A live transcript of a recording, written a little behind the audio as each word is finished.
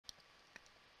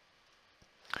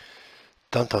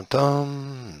Dun dun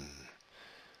dun.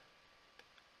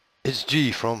 It's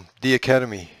G from the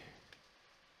Academy,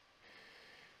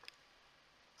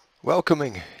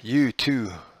 welcoming you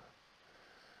to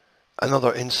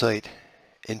another insight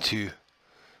into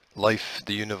life,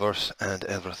 the universe, and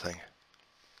everything.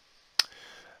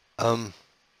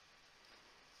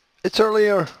 It's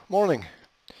earlier morning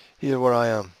here where I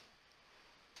am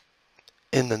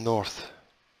in the north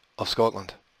of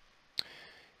Scotland.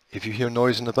 If you hear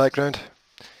noise in the background,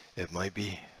 it might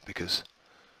be because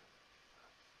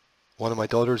one of my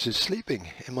daughters is sleeping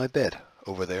in my bed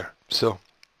over there. So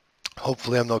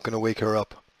hopefully I'm not going to wake her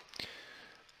up.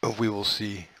 We will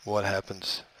see what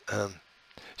happens.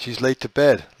 She's late to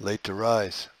bed, late to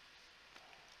rise.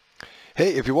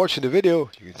 Hey, if you're watching the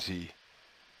video, you can see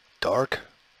dark,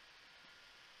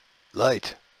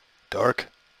 light, dark,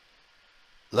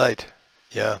 light.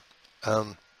 Yeah.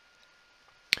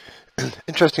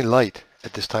 Interesting light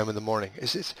at this time of the morning.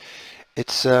 It's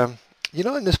you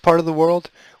know, in this part of the world,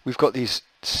 we've got these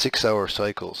 6-hour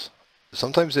cycles.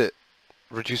 Sometimes it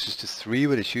reduces to 3,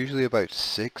 but it's usually about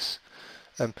 6,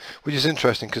 which is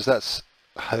interesting because that's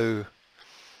how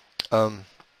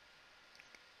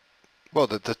well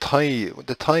the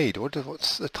tide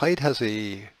what's the tide has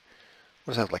a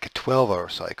what is that, like a 12-hour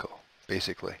cycle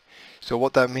basically. So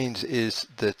what that means is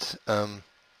that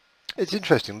it's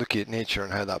interesting looking at nature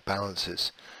and how that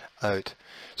balances out.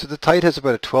 So the tide has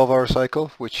about a 12-hour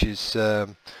cycle, which is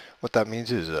what that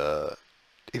means is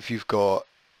if you've got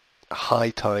high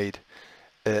tide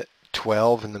at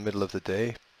 12 in the middle of the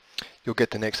day, you'll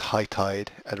get the next high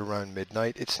tide at around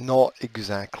midnight. It's not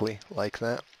exactly like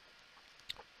that,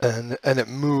 and it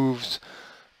moves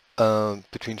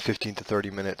between 15 to 30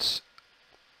 minutes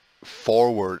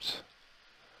forwards,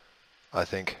 I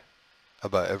think,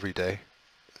 about every day.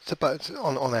 It's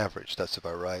on average, that's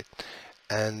about right.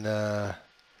 And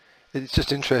it's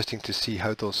just interesting to see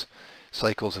how those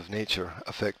cycles of nature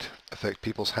affect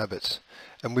people's habits.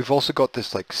 And we've also got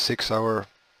this like 6-hour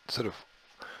sort of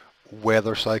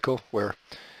weather cycle where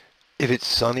if it's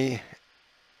sunny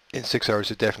in 6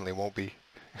 hours, it definitely won't be.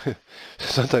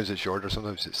 Sometimes it's shorter,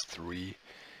 sometimes it's 3.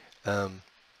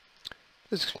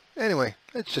 Anyway,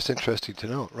 it's just interesting to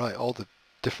know, right? All the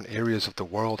different areas of the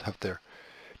world have their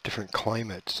different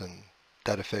climates, and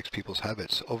that affects people's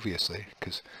habits, obviously,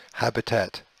 because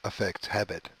habitat affects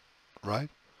habit, right?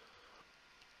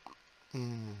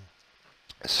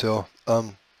 So,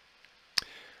 as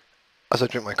I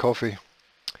drink my coffee,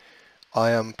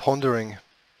 I am pondering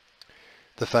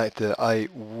the fact that I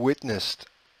witnessed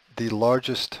the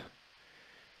largest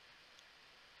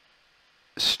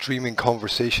streaming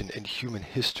conversation in human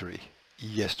history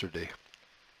yesterday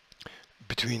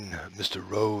between Mr.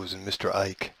 Rose and Mr.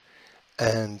 Ike,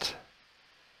 and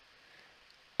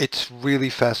it's really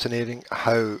fascinating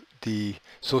how the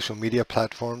social media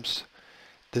platforms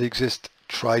that exist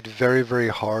tried very, very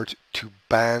hard to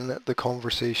ban the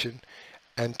conversation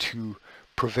and to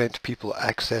prevent people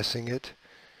accessing it.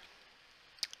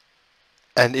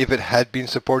 And if it had been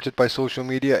supported by social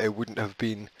media, it wouldn't have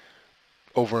been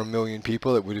over 1 million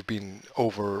people. It would have been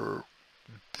over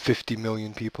 50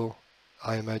 million people,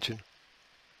 I imagine.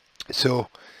 So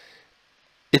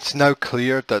it's now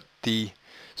clear that the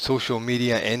social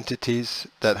media entities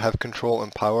that have control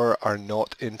and power are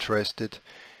not interested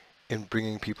in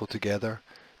bringing people together.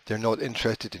 They're not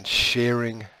interested in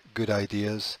sharing good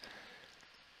ideas.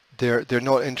 They're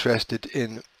not interested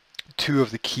in two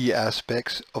of the key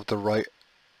aspects of the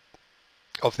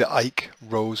Ike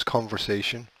Rose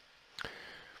conversation,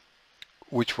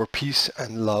 which were peace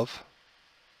and love.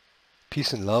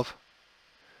 Peace and love.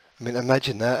 I mean,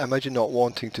 imagine that. Imagine not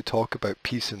wanting to talk about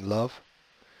peace and love.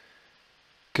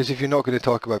 Because if you're not going to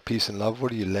talk about peace and love,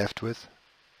 what are you left with?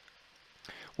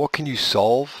 What can you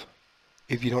solve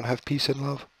if you don't have peace and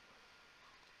love?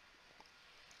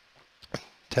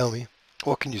 Tell me,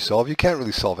 what can you solve? You can't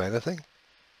really solve anything.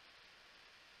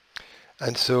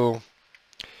 And so,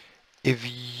 if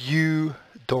you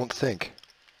don't think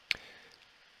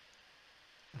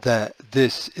that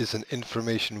this is an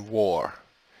information war,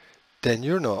 then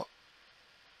you're not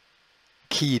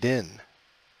keyed in.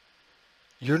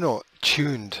 You're not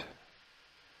tuned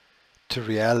to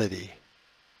reality.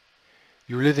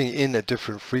 You're living in a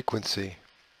different frequency.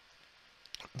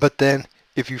 But then,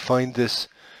 if you find this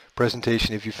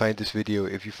presentation, if you find this video,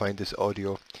 if you find this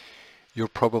audio, you're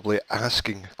probably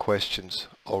asking questions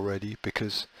already,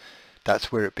 because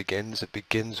that's where it begins. It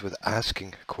begins with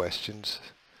asking questions,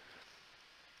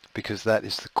 because that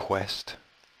is the quest,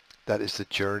 that is the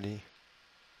journey,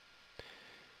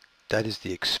 that is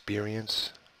the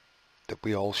experience that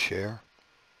we all share.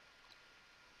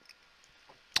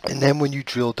 And then when you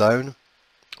drill down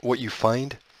what you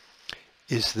find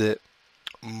is that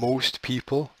most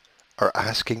people are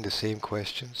asking the same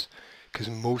questions because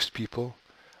most people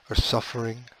are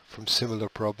suffering from similar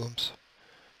problems.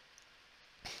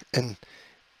 And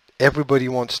everybody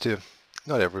wants to,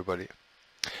 not everybody,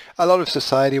 a lot of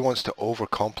society wants to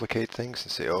overcomplicate things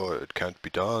and say, oh, it can't be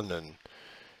done and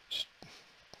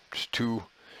it's too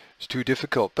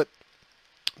difficult. But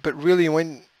really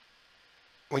when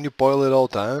you boil it all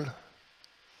down,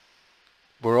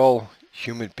 we're all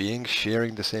human beings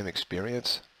sharing the same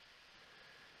experience.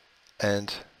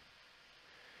 And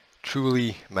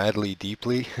truly, madly,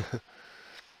 deeply,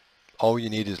 all you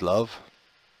need is love.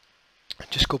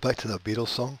 Just go back to that Beatles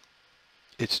song.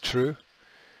 It's true.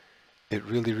 It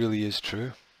really, really is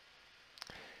true.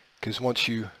 Because once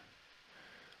you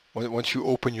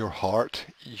open your heart,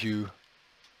 you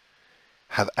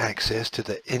have access to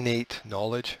the innate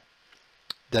knowledge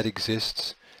that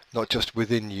exists, not just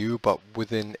within you, but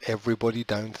within everybody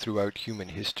down throughout human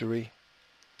history.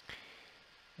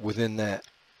 Within that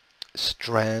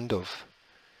strand of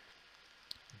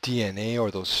DNA,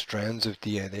 or those strands of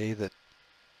DNA that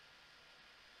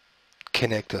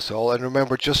connect us all. And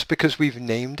remember, just because we've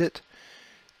named it,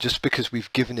 just because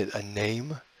we've given it a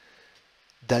name,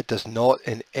 that does not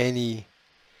in any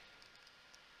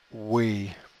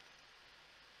way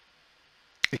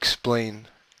explain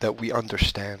that we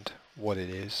understand what it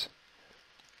is.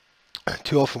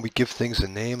 Too often we give things a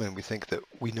name and we think that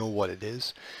we know what it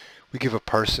is. We give a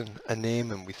person a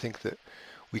name and we think that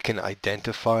we can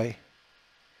identify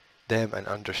them and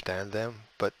understand them.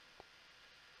 But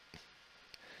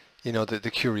you know, the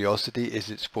curiosity is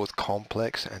it's both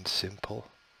complex and simple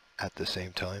at the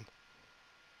same time.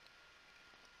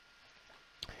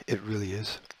 It really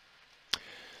is.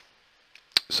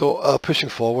 So pushing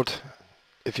forward,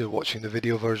 if you're watching the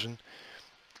video version,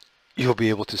 you'll be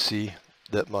able to see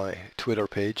that my Twitter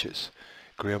page is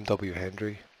Graham W.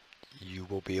 Hendry. You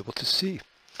will be able to see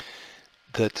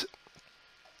that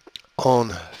on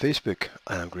Facebook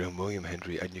I am Graham William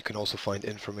Hendry, and you can also find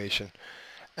information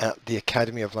at the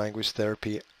Academy of Language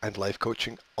Therapy and Life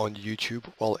Coaching on YouTube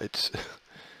while it's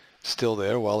still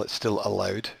there, while it's still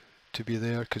allowed to be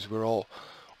there, because we're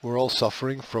all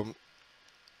suffering from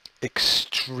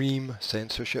extreme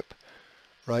censorship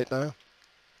right now.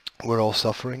 We're all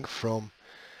suffering from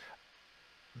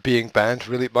being banned.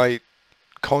 Really, my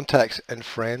contacts and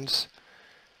friends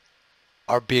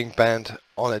are being banned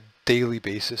on a daily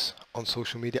basis on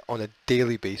social media, on a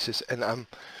daily basis, and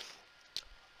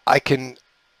I can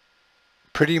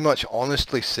pretty much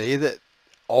honestly say that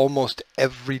almost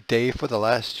every day for the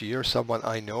last year, someone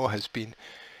I know has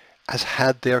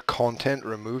had their content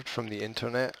removed from the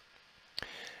internet.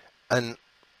 And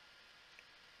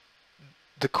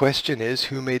the question is,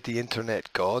 who made the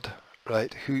internet God,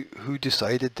 right? Who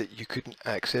decided that you couldn't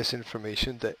access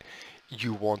information that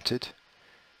you wanted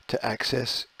to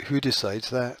access? Who decides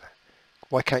that?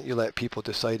 Why can't you let people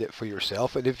decide it for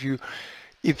yourself? And if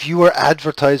you are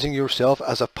advertising yourself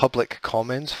as a public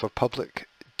comments for public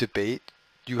debate,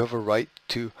 you have a right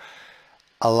to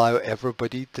allow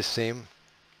everybody the same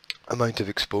amount of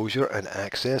exposure and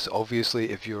access. Obviously,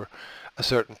 if you're a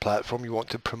certain platform, you want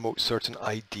to promote certain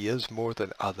ideas more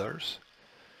than others.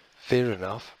 Fair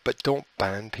enough, but don't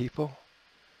ban people.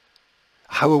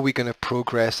 How are we going to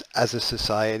progress as a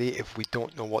society if we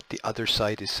don't know what the other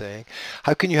side is saying?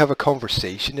 How can you have a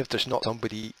conversation if there's not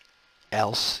somebody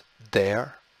else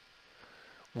there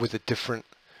with a different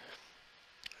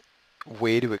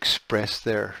way to express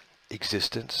their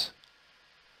existence?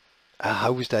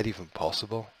 How is that even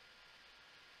possible?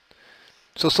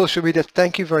 So social media,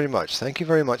 thank you very much. Thank you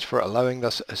very much for allowing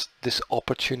us this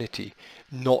opportunity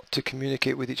not to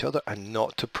communicate with each other and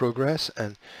not to progress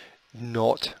and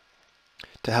not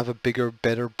to have a bigger,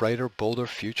 better, brighter, bolder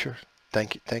future.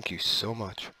 Thank you so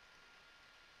much.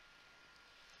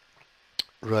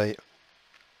 Right.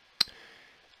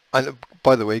 And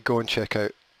by the way, go and check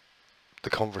out the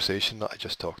conversation that I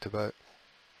just talked about.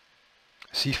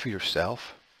 See for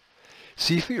yourself.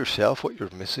 See for yourself what you're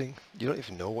missing. You don't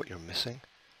even know what you're missing.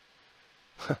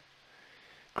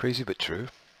 Crazy but true.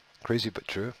 Crazy but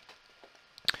true.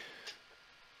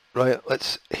 Right,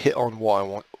 let's hit on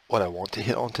what I want to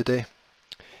hit on today.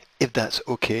 If that's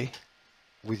okay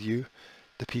with you,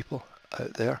 the people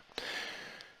out there.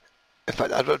 In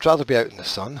fact, I'd rather be out in the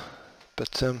sun,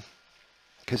 but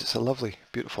because it's a lovely,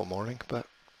 beautiful morning. But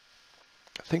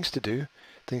things to do.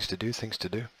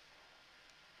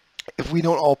 If we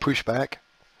don't all push back,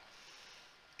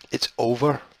 it's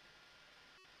over.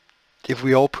 If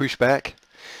we all push back,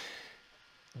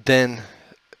 then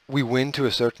we win to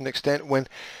a certain extent. When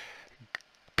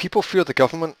people fear the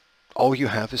government, all you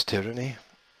have is tyranny.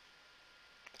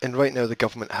 And right now the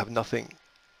government have nothing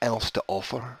else to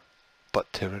offer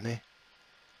but tyranny.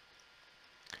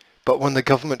 But when the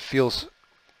government feels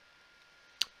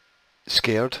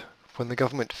scared, when the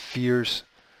government fears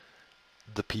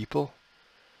the people,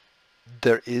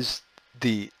 there is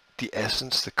the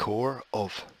essence, the core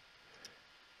of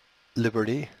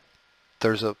liberty.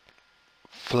 There's a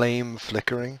flame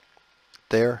flickering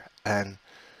there, and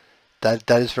that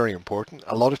is very important.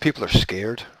 A lot of people are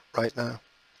scared right now.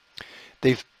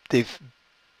 They've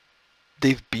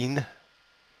been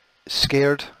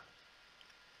scared.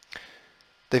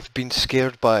 They've been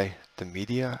scared by the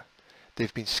media.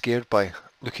 They've been scared by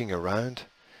looking around.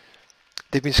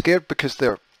 They've been scared because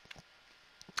their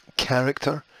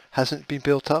character hasn't been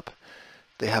built up.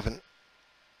 They haven't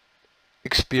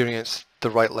experienced the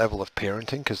right level of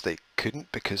parenting because they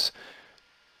couldn't, because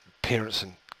parents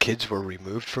and kids were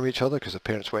removed from each other because the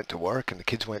parents went to work and the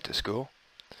kids went to school.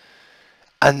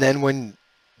 And then when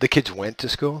the kids went to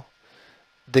school,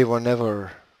 they were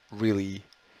never really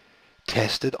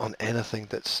tested on anything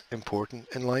that's important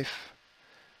in life.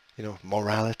 You know,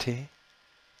 morality.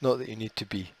 Not that you need to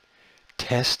be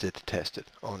tested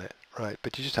on it, right?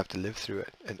 But you just have to live through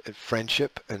it. And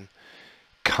friendship and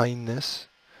kindness,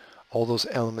 all those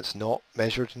elements not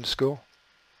measured in school.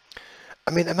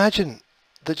 I mean, imagine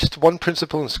that just one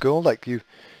principle in school, like you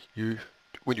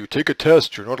when you take a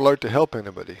test, you're not allowed to help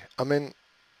anybody. I mean,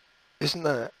 isn't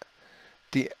that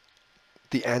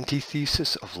the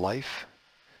antithesis of life?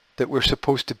 That we're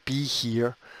supposed to be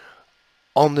here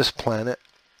on this planet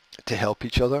to help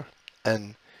each other,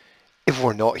 and if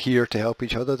we're not here to help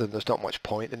each other, then there's not much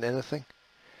point in anything,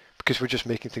 because we're just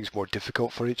making things more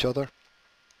difficult for each other.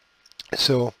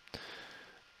 So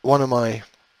one of my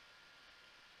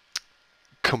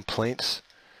complaints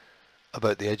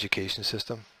about the education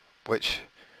system, which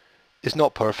is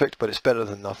not perfect, but it's better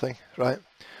than nothing, right?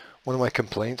 One of my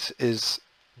complaints is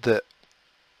that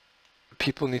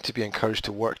people need to be encouraged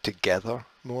to work together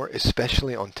more,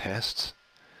 especially on tests,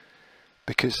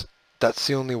 because that's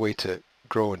the only way to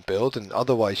grow and build, and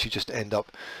otherwise you just end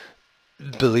up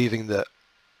believing that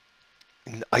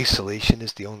isolation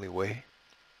is the only way.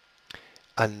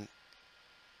 And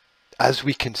as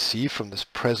we can see from this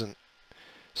present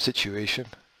situation,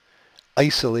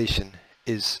 isolation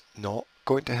is not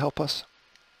going to help us.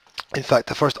 In fact,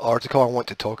 the first article I want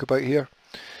to talk about here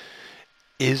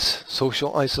is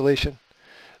social isolation,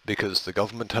 because the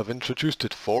government have introduced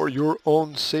it for your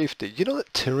own safety. You know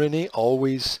that tyranny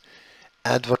always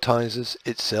advertises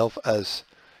itself as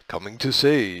coming to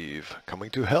save, coming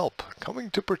to help,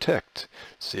 coming to protect,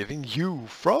 saving you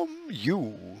from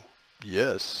you.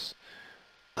 Yes.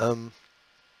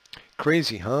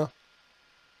 Crazy, huh?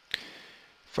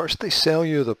 First they sell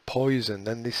you the poison,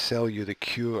 then they sell you the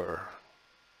cure.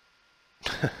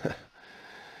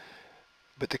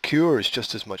 But the cure is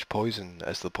just as much poison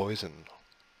as the poison.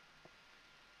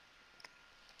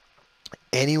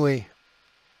 Anyway,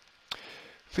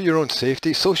 for your own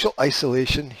safety, social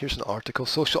isolation, here's an article,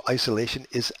 social isolation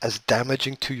is as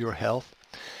damaging to your health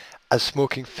as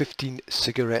smoking 15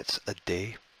 cigarettes a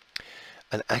day.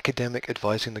 An academic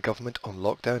advising the government on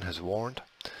lockdown has warned.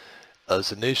 As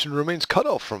the nation remains cut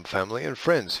off from family and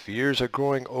friends, fears are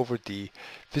growing over the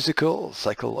physical,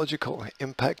 psychological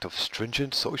impact of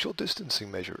stringent social distancing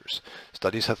measures.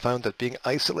 Studies have found that being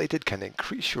isolated can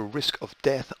increase your risk of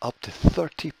death up to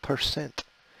 30%.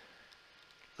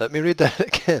 Let me read that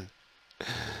again.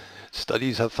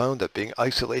 Studies have found that being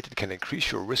isolated can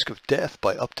increase your risk of death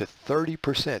by up to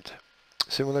 30%,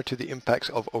 similar to the impacts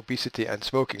of obesity and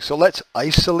smoking. So let's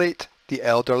isolate the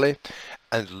elderly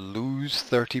and lose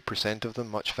 30% of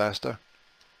them much faster.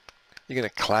 You're going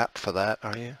to clap for that,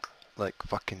 are you? Like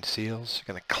fucking seals.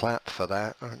 You're going to clap for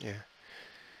that, aren't you?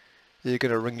 You're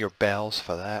going to ring your bells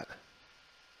for that.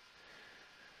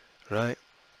 Right?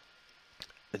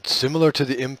 It's similar to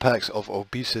the impacts of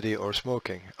obesity or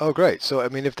smoking. Oh great, so I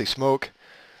mean if they smoke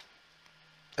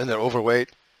and they're overweight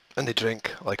and they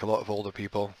drink like a lot of older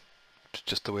people, it's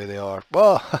just the way they are.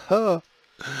 Well,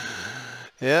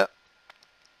 yeah.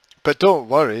 But don't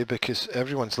worry, because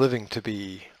everyone's living to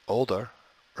be older,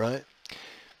 right?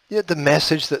 Yeah, the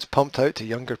message that's pumped out to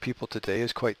younger people today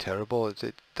is quite terrible. It's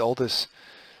all this,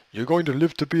 you're going to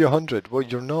live to be 100. Well,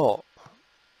 you're not.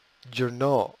 You're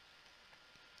not.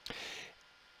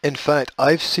 In fact,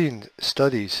 I've seen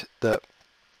studies that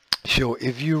show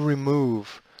if you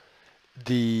remove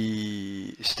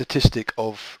the statistic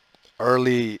of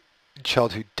early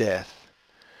childhood death,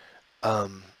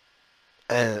 and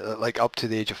like up to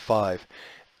the age of 5,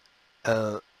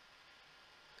 and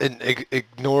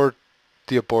ignore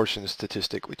the abortion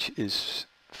statistic, which is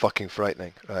fucking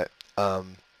frightening, right?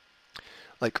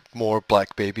 like more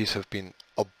black babies have been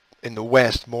in the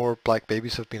West, more black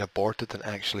babies have been aborted than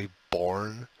actually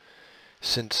born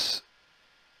since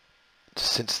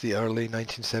the early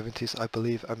 1970s, I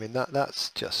believe. I mean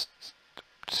that's just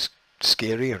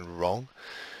scary and wrong.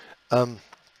 Um,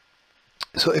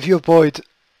 so if you avoid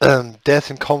death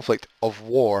and conflict of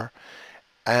war,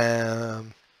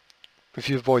 um, if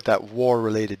you avoid that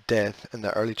war-related death and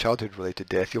that early childhood-related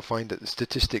death, you'll find that the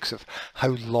statistics of how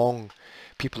long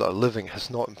people are living has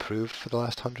not improved for the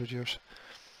last 100 years.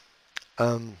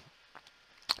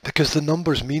 Because the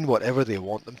numbers mean whatever they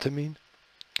want them to mean.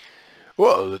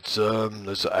 Well, let's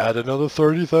add another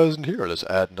 30,000 here. Let's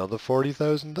add another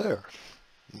 40,000 there.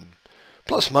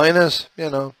 Plus minus,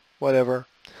 whatever.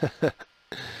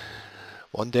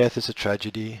 One death is a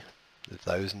tragedy.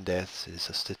 1,000 deaths is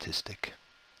a statistic.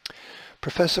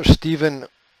 Professor Stephen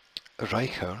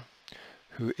Reicher,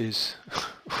 who is...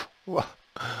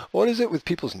 what is it with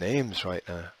people's names right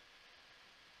now?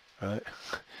 Right?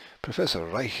 Professor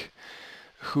Reich,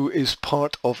 who is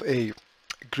part of a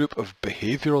group of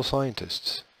behavioral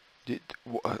scientists.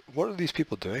 What are these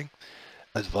people doing?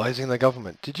 Advising the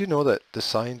government. Did you know that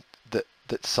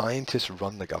that scientists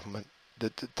run the government?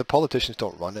 The politicians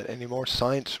don't run it anymore.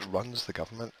 Science runs the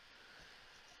government.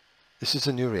 This is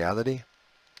a new reality.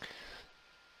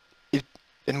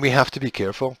 And we have to be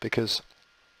careful because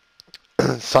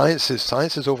science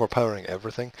is overpowering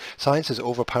everything. Science is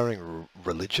overpowering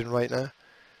religion right now.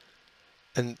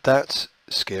 And that's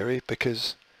scary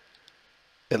because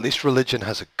at least religion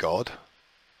has a God.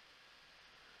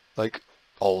 Like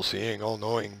all-seeing,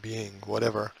 all-knowing being,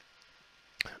 whatever.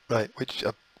 Right, which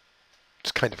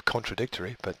is kind of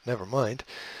contradictory, but never mind.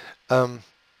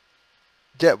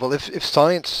 Yeah, well, if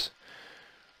science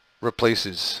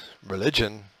replaces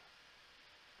religion,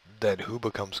 then who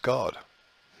becomes God?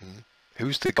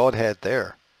 Who's the Godhead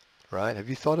there? Right? Have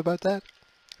you thought about that?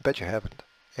 I bet you haven't.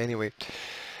 Anyway,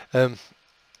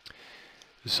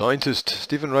 scientist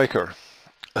Stephen Reicher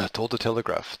told the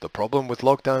Telegraph, the problem with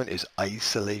lockdown is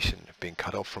isolation. Being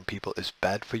cut off from people is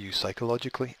bad for you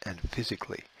psychologically and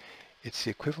physically. It's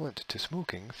the equivalent to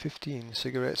smoking 15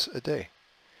 cigarettes a day.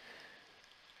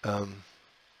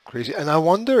 Crazy. And I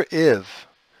wonder if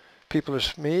people are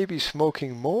maybe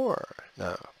smoking more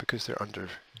now because they're under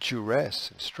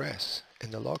duress and stress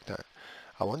in the lockdown.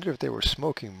 I wonder if they were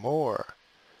smoking more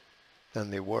than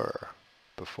they were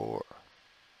before.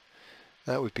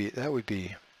 That would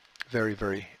be very,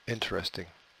 very interesting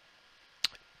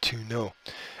to know.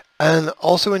 And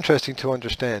also interesting to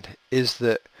understand is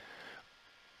that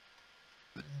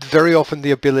very often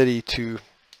the ability to,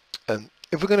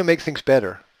 if we're going to make things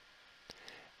better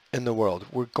in the world,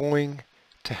 we're going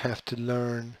to have to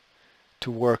learn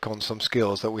to work on some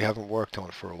skills that we haven't worked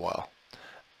on for a while.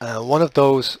 One of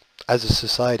those, as a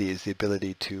society, is the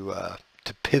ability to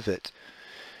pivot,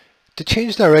 to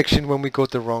change direction when we go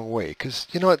the wrong way. Because,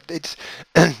 it's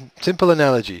simple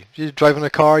analogy. You're driving a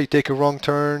car, you take a wrong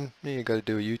turn, you got to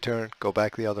do a U-turn, go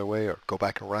back the other way, or go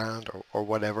back around, or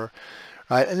whatever.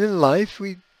 Right? And in life,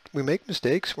 we make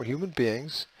mistakes. We're human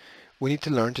beings. We need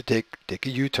to learn to take a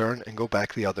U-turn and go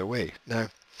back the other way. Now,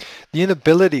 the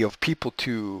inability of people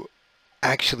to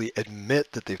actually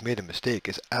admit that they've made a mistake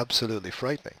is absolutely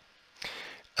frightening.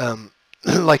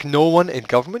 Like no one in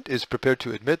government is prepared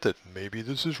to admit that maybe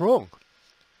this is wrong.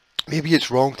 Maybe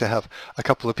it's wrong to have a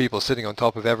couple of people sitting on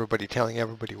top of everybody telling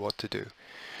everybody what to do.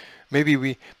 Maybe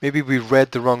we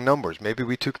read the wrong numbers. Maybe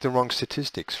we took the wrong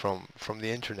statistics from the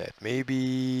internet.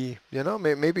 Maybe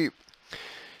maybe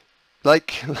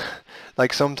like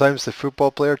sometimes the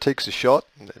football player takes a shot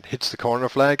and hits the corner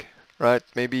flag, right?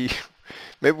 Maybe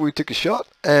we took a shot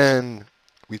and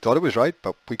we thought it was right,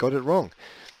 but we got it wrong.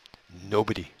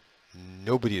 Nobody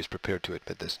is prepared to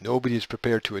admit this. Nobody is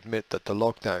prepared to admit that the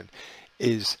lockdown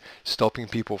is stopping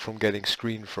people from getting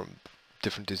screened from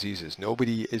different diseases.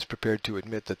 Nobody is prepared to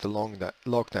admit that the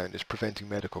lockdown is preventing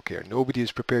medical care. Nobody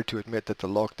is prepared to admit that the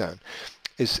lockdown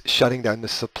is shutting down the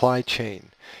supply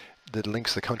chain that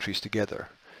links the countries together.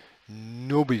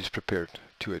 Nobody's prepared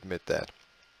to admit that.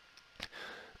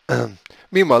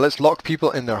 Meanwhile, let's lock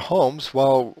people in their homes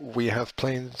while we have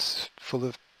planes full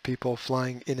of people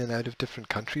flying in and out of different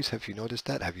countries. Have you noticed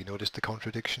that? Have you noticed the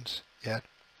contradictions yet?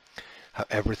 How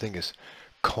everything is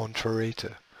contrary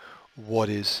to what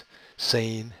is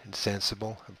sane and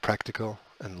sensible and practical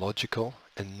and logical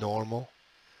and normal.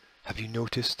 Have you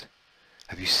noticed?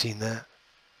 Have you seen that?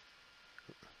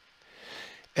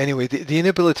 Anyway, the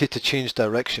inability to change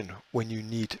direction when you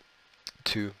need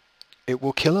to, it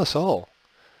will kill us all.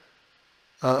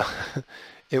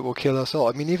 It will kill us all.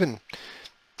 I mean, even,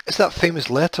 it's that famous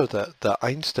letter that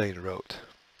Einstein wrote.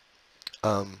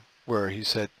 where he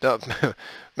said, no,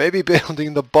 maybe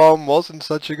building the bomb wasn't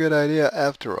such a good idea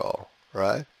after all,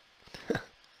 right?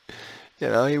 You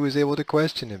know, he was able to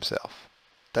question himself.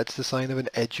 That's the sign of an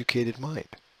educated mind.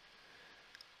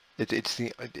 It's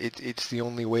the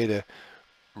only way to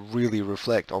really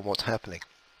reflect on what's happening.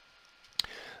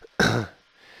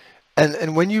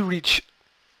 And when you reach,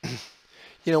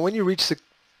 when you reach the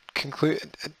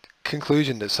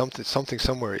conclusion that something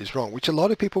somewhere is wrong, which a lot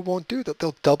of people won't do, that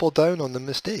they'll double down on the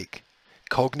mistake.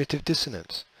 Cognitive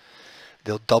dissonance.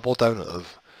 They'll double down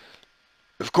of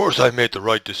course I made the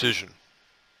right decision.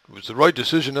 It was the right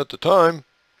decision at the time.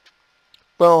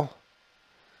 Well,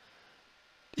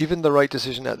 even the right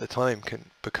decision at the time can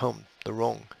become the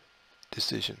wrong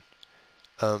decision.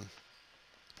 And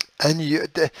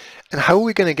how are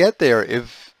we going to get there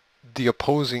if the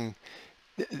opposing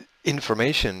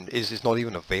information is not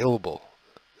even available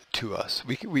to us?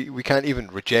 We can't even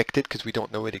reject it because we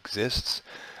don't know it exists.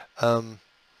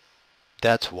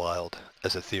 That's wild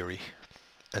as a theory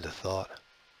and a thought.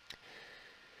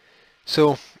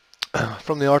 So,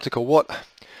 from the article, what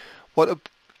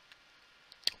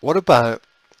about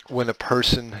when a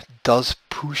person does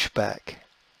push back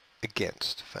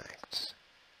against facts?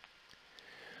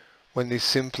 When they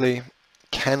simply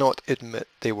cannot admit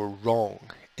they were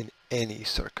wrong in any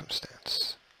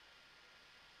circumstance.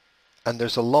 And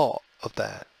there's a lot of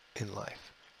that in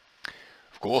life.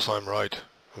 Of course I'm right.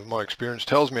 My experience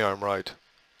tells me I'm right.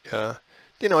 Yeah.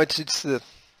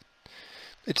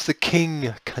 It's the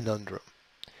king conundrum,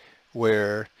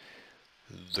 where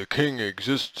the king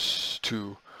exists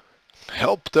to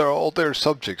help all their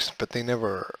subjects, but they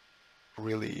never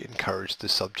really encourage the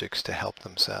subjects to help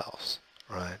themselves,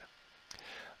 right?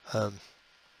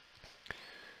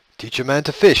 Teach a man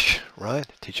to fish, right?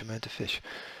 Teach a man to fish.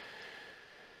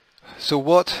 So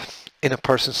what in a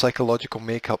person's psychological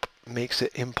makeup makes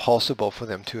it impossible for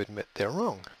them to admit they're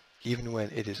wrong, even when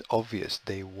it is obvious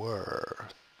they were?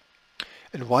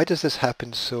 And why does this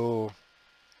happen so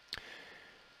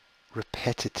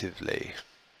repetitively?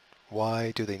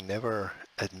 Why do they never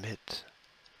admit?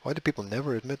 Why do people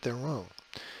never admit they're wrong?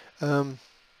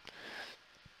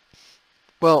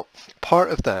 Well,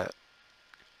 part of the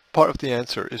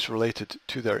answer is related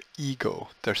to their ego,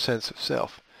 their sense of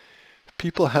self.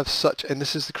 People have such, and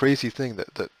this is the crazy thing,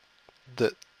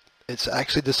 that it's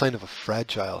actually the sign of a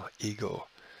fragile ego.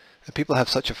 And people have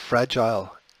such a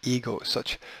fragile ego,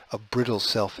 such a brittle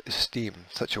self-esteem,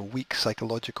 such a weak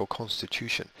psychological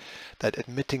constitution, that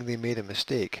admitting they made a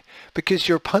mistake, because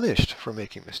you're punished for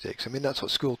making mistakes. I mean, that's what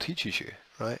school teaches you,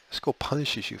 right? School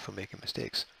punishes you for making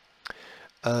mistakes.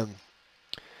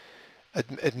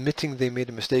 Admitting they made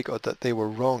a mistake or that they were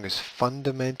wrong is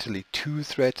fundamentally too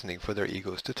threatening for their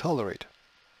egos to tolerate.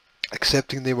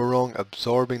 Accepting they were wrong,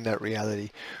 absorbing that reality,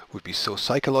 would be so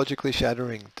psychologically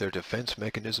shattering, their defense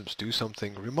mechanisms do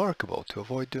something remarkable to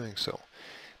avoid doing so.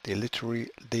 They literally,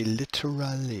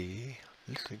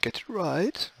 get it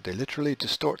right, they literally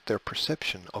distort their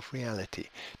perception of reality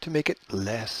to make it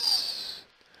less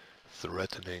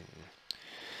threatening.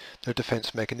 Their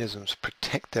defense mechanisms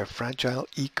protect their fragile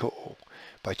ego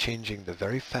by changing the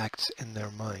very facts in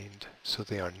their mind so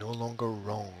they are no longer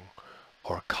wrong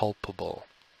or culpable.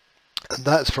 And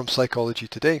that's from Psychology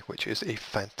Today, which is a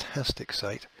fantastic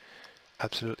site,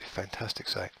 absolutely fantastic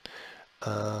site,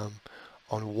 on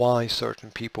why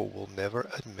certain people will never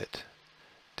admit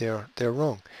they're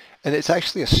wrong. And it's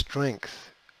actually a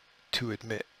strength to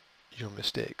admit your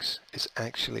mistakes. It's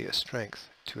actually a strength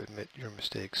to admit your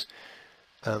mistakes.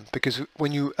 Because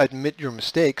when you admit your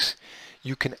mistakes,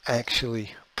 you can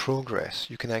actually progress.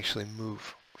 You can actually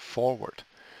move forward.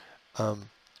 And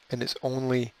it's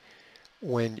only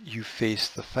when you face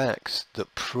the facts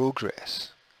that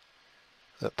progress,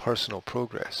 that personal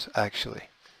progress actually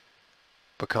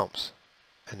becomes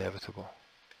inevitable.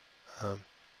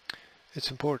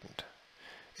 It's important.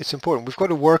 It's important. We've got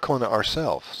to work on it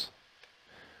ourselves.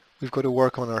 We've got to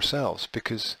work on ourselves,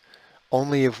 because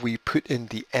only if we put in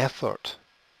the effort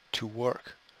to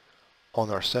work on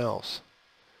ourselves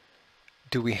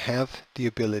do we have the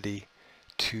ability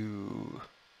to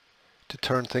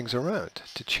turn things around,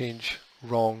 to change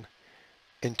wrong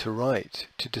into right,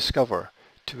 to discover,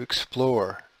 to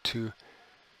explore, to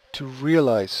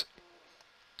realize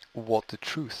what the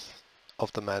truth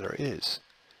of the matter is.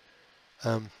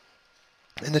 And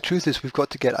the truth is, we've got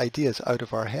to get ideas out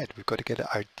of our head. We've got to get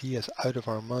ideas out of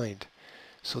our mind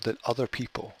so that other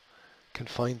people can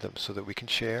find them, so that we can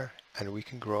share and we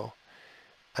can grow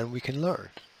and we can learn.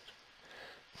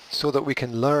 So that we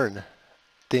can learn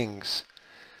things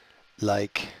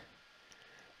like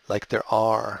there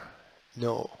are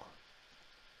no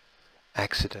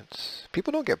accidents.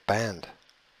 People don't get banned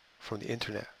from the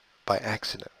internet by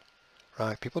accident,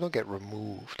 right? People don't get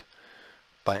removed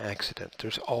by accident.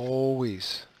 There's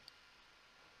always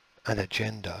an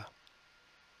agenda.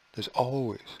 There's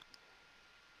always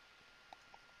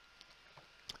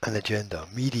an agenda.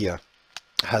 Media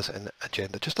has an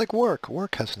agenda, just like work.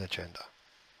 Work has an agenda,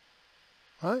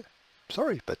 right?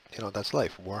 Sorry, but you know, that's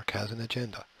life. Work has an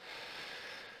agenda.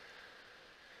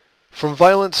 From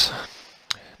violence,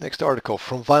 next article,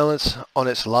 from violence on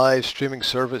its live streaming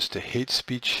service to hate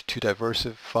speech to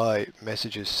diversify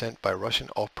messages sent by Russian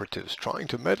operatives trying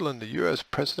to meddle in the US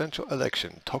presidential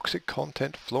election, toxic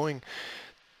content flowing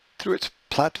through its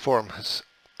platform has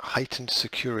heightened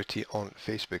security on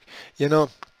Facebook. You know,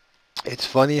 it's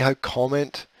funny how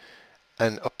comment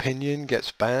and opinion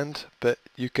gets banned, but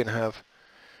you can have,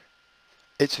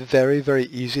 it's very, very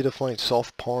easy to find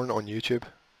soft porn on YouTube.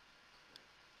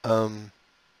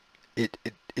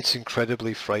 It's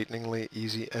incredibly frighteningly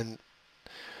easy. And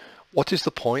what is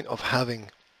the point of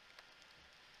having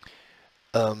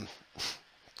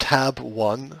tab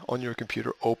 1 on your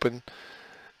computer open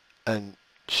and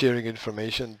sharing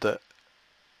information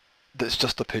that's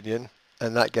just opinion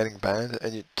and that getting banned,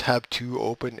 and you tab 2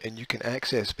 open and you can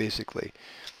access basically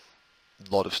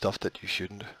a lot of stuff that you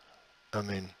shouldn't? I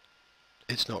mean,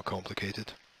 it's not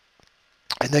complicated.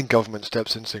 And then government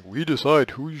steps in saying, we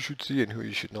decide who you should see and who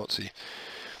you should not see.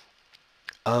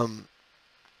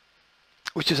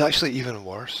 Which is actually even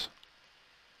worse.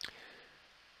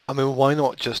 I mean, why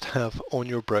not just have on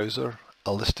your browser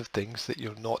a list of things that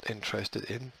you're not interested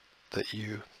in, that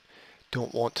you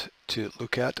don't want to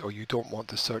look at, or you don't want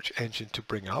the search engine to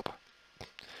bring up?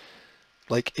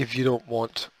 Like, if you don't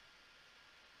want,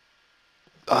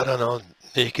 I don't know,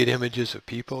 naked images of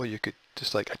people, you could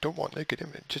just like, I don't want naked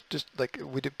images. Just like,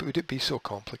 would it be so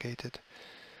complicated?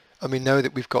 I mean, now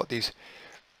that we've got these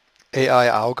AI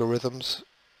algorithms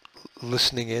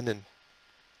listening in and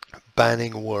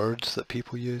banning words that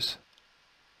people use,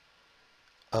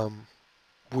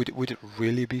 would it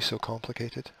really be so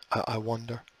complicated? I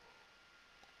wonder.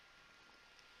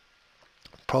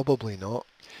 Probably not.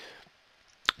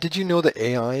 Did you know that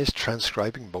AI is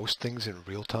transcribing most things in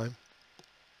real time?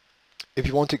 If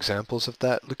you want examples of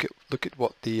that, look at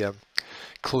what the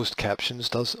closed captions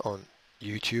does on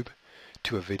YouTube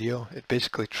to a video. It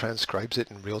basically transcribes it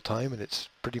in real time, and it's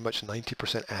pretty much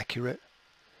 90% accurate.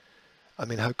 I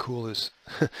mean, how cool is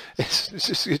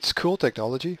it's cool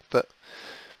technology, but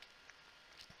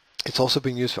it's also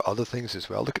being used for other things as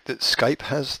well. Look at that, Skype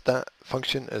has that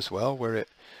function as well, where it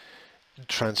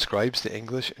transcribes the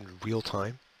English in real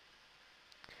time.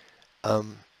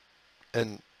 And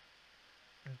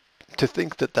to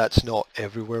think that that's not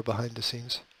everywhere behind the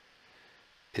scenes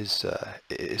is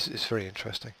very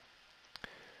interesting.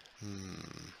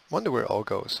 Wonder where it all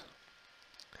goes.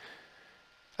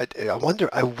 I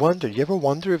wonder, you ever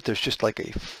wonder if there's just like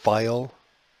a file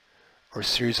or a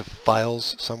series of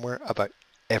files somewhere about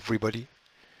everybody?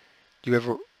 You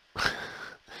ever,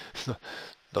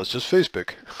 that's just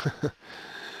Facebook,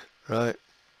 right?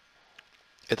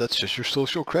 That's just your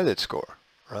social credit score,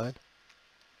 right?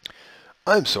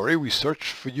 I'm sorry, we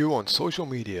searched for you on social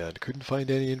media and couldn't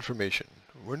find any information.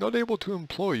 We're not able to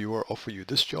employ you or offer you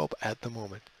this job at the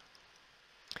moment.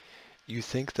 You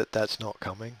think that that's not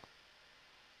coming?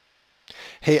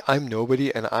 Hey, I'm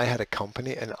nobody, and I had a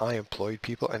company, and I employed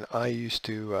people, and I used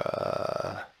to,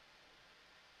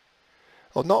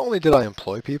 well, not only did I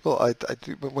employ people,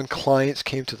 when clients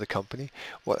came to the company,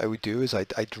 what I would do is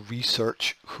I'd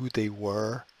research who they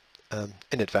were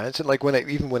in advance. And like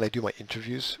even when I do my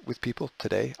interviews with people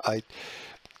today, I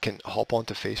can hop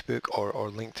onto Facebook or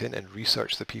LinkedIn and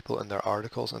research the people and their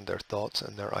articles and their thoughts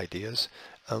and their ideas.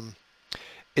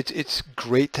 It's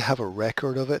great to have a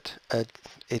record of it.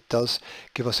 It does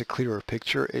give us a clearer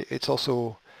picture. It's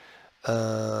also,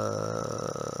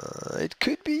 it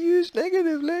could be used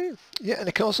negatively. Yeah, and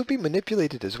it can also be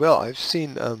manipulated as well. I've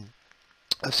seen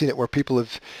it where people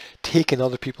have taken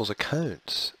other people's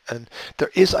accounts, and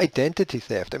there is identity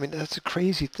theft. I mean, that's a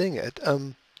crazy thing.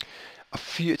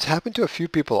 It's happened to a few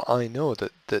people I know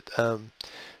that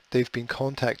they've been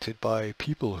contacted by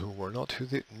people who were not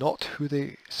who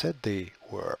they said they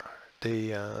were.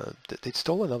 They'd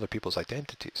stolen other people's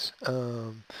identities,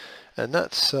 and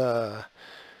that's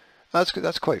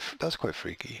quite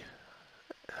freaky.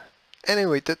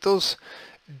 Anyway,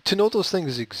 to know those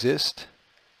things exist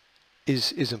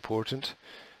is important.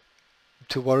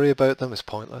 To worry about them is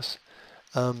pointless.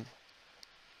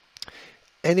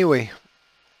 Anyway,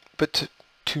 but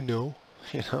to know,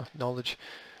 knowledge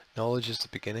is the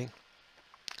beginning,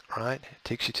 right? It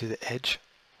takes you to the edge.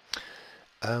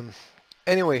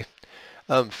 Anyway,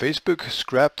 Facebook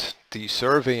scrapped the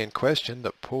survey in question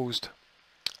that posed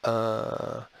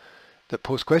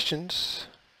questions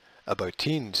about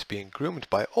teens being groomed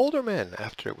by older men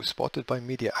after it was spotted by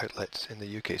media outlets in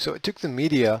the UK. So it took the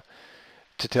media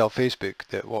to tell Facebook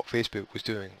that what Facebook was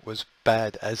doing was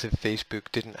bad, as if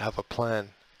Facebook didn't have a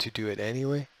plan to do it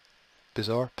anyway.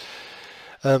 Bizarre.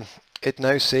 It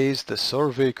now says the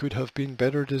survey could have been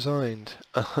better designed.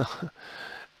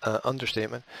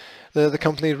 Understatement. The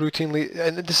company routinely,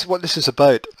 and this is what this is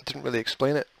about. I didn't really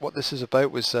explain it. What this is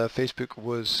about was Facebook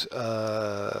was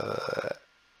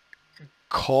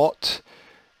caught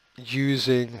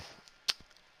using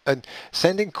and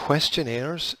sending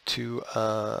questionnaires to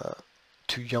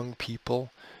young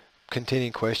people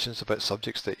containing questions about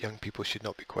subjects that young people should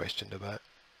not be questioned about.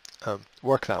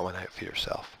 Work that one out for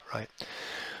yourself, right?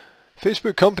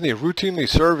 Facebook company routinely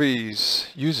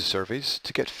uses surveys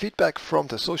to get feedback from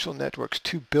the social network's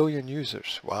 2 billion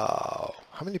users. Wow.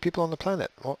 How many people on the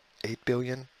planet? What, 8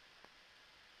 billion?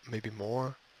 Maybe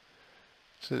more?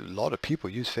 So a lot of people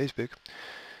use Facebook.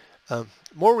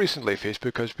 More recently,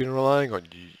 Facebook has been relying on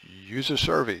user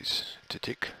surveys to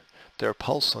take their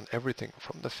pulse on everything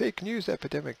from the fake news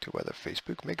epidemic to whether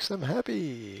Facebook makes them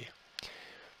happy.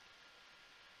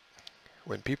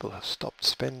 When people have stopped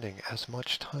spending as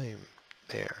much time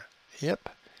there. Yep.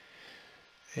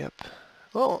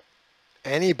 Well,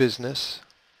 any business,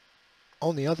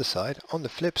 on the other side, on the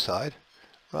flip side,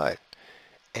 right,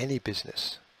 any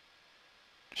business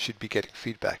should be getting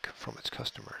feedback from its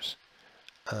customers.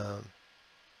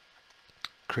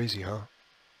 Crazy, huh?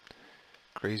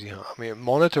 Crazy, huh? I mean,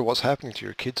 monitor what's happening to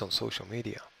your kids on social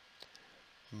media.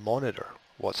 Monitor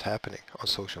what's happening on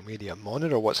social media.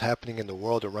 Monitor what's happening in the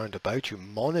world around about you.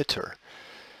 Monitor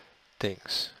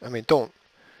things. I mean, don't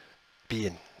be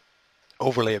an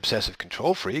overly obsessive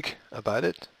control freak about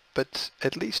it, but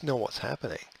at least know what's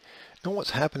happening. Know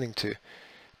what's happening to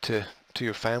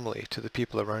your family, to the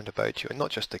people around about you, and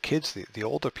not just the kids, the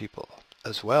older people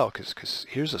as well, because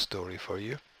here's a story for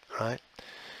you, right?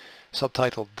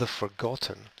 Subtitled The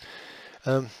Forgotten.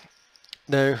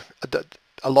 Now,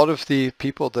 a lot of the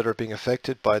people that are being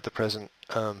affected by the present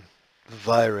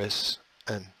virus,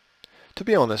 and to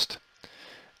be honest,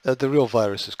 the real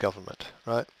virus is government,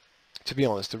 right? To be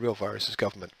honest, the real virus is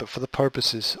government. But for the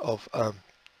purposes of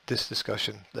this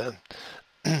discussion, then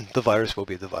the virus will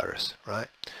be the virus, right?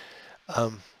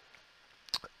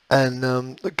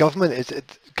 The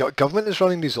government is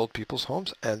running these old people's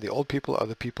homes, and the old people are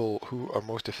the people who are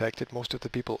most affected. Most of the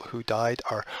people who died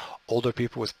are older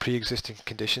people with pre-existing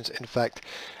conditions. In fact,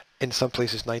 in some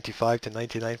places, 95 to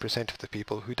 99% of the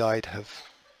people who died have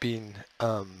been,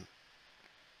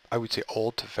 I would say,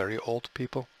 old to very old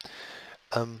people.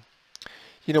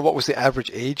 You know, what was the average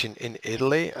age in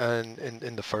Italy and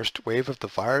in the first wave of the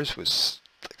virus was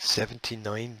like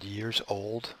 79 years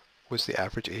old was the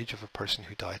average age of a person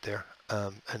who died there.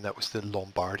 And that was the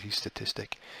Lombardy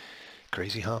statistic.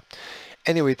 Crazy, huh?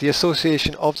 Anyway, the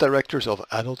Association of Directors of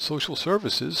Adult Social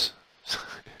Services,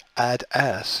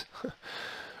 ADAS,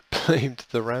 blamed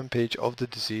the rampage of the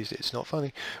disease, it's not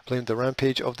funny, blamed the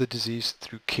rampage of the disease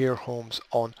through care homes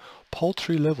on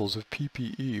paltry levels of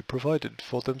PPE provided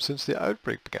for them since the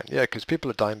outbreak began. Yeah, because people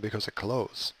are dying because of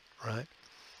clothes, right?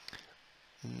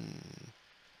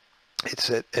 It's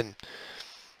it, and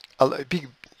be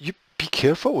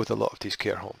careful with a lot of these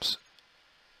care homes.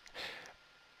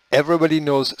 Everybody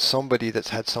knows somebody that's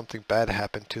had something bad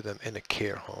happen to them in a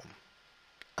care home.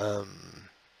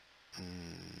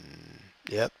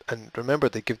 Yep, and remember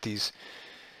they give these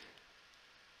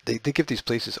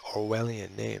places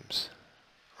Orwellian names,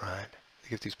 right? They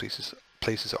give these places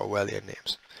Orwellian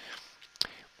names.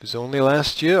 It was only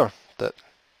last year that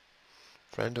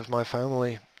a friend of my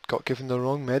family got given the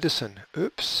wrong medicine.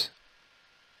 Oops.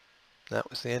 That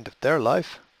was the end of their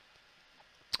life,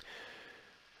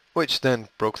 which then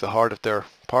broke the heart of their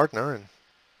partner and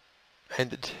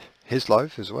ended his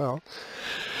life as well.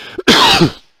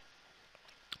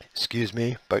 Excuse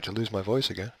me, about to lose my voice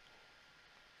again.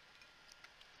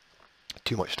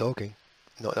 Too much talking,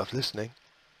 not enough listening.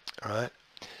 Alright.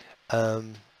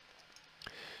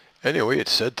 Anyway, it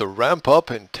said the ramp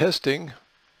up in testing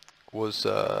was,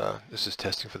 this is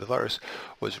testing for the virus,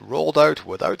 was rolled out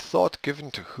without thought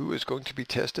given to who is going to be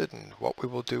tested and what we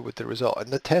will do with the result. And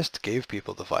the test gave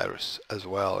people the virus as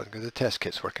well, and the test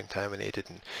kits were contaminated,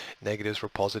 and negatives were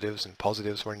positives and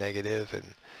positives were negative,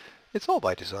 and it's all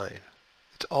by design.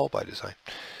 It's all by design.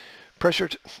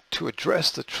 Pressured to address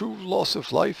the true loss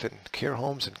of life in care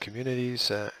homes and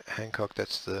communities, Hancock,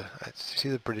 that's you see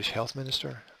the British Health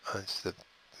Minister? It's the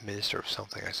Minister of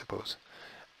something, I suppose.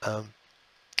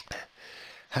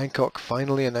 Hancock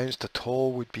finally announced a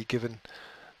toll would be given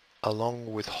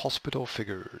along with hospital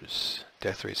figures.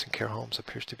 Death rates in care homes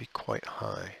appears to be quite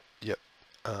high. Yep.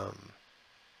 And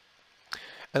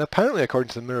apparently, according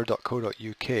to the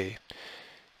mirror.co.uk,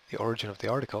 the origin of the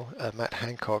article, Matt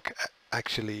Hancock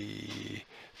actually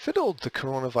fiddled the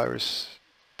coronavirus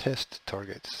test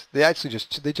targets. They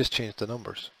just changed the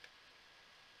numbers.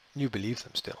 You believe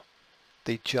them still.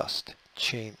 They just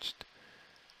changed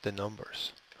the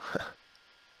numbers.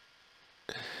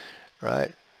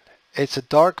 Right? It's a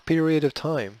dark period of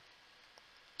time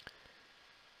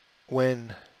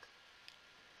when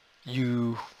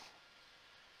the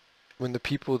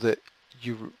people that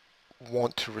you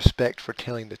want to respect for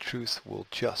telling the truth will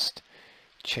just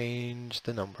change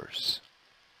the numbers.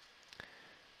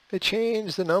 They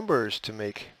change the numbers to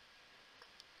make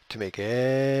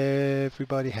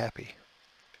everybody happy.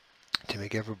 To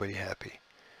make everybody happy.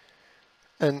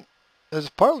 And it's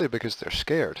partly because they're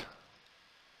scared.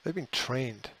 They've been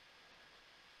trained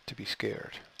to be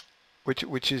scared,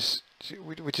 which is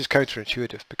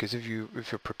counterintuitive, because if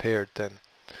you're prepared, then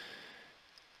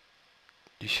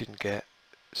you shouldn't get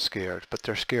scared. But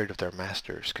they're scared of their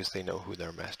masters because they know who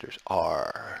their masters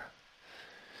are.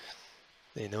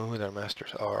 They know who their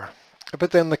masters are.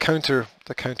 But then the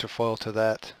counterfoil to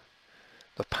that,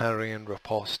 the parry and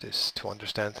riposte, is to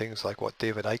understand things like what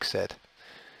David Icke said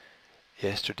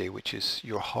yesterday, which is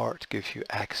your heart gives you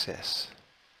access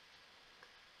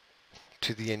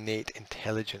to the innate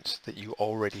intelligence that you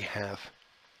already have,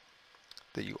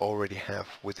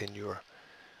 within your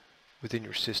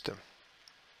system.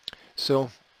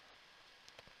 So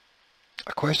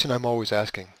a question I'm always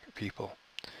asking people,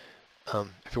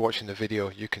 if you're watching the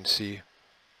video, you can see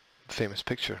a famous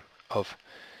picture of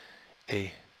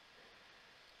a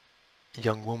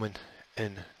young woman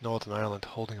in Northern Ireland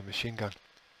holding a machine gun.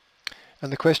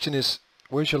 And the question is,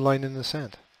 where's your line in the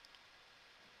sand?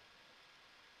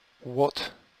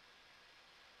 What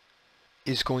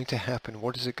is going to happen?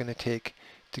 What is it going to take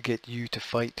to get you to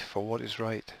fight for what is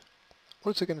right?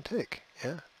 What is it going to take?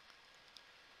 Yeah.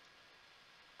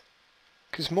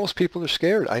 Because most people are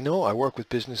scared. I know. I work with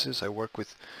businesses. I work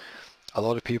with a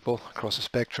lot of people across the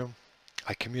spectrum.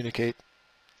 I communicate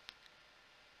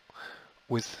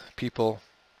with people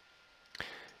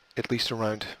at least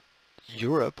around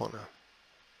Europe on a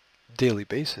daily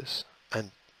basis,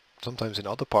 and sometimes in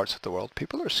other parts of the world.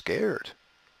 People are scared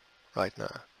right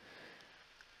now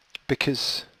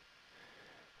because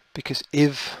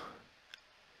if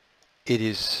it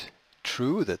is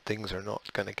true that things are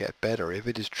not going to get better, if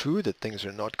it is true that things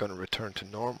are not going to return to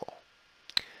normal,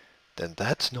 then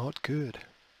that's not good.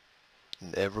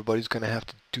 And everybody's going to have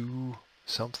to do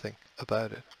something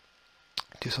about it.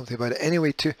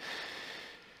 Anyway, to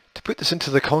put this into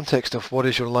the context of what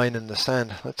is your line in the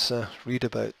sand, let's read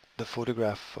about the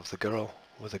photograph of the girl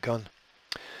with a gun.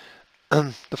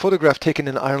 The photograph taken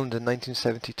in Ireland in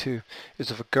 1972 is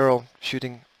of a girl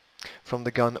shooting from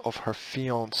the gun of her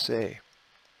fiancé,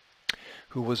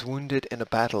 who was wounded in a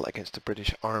battle against the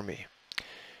British Army.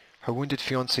 Her wounded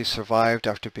fiancé survived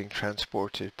after being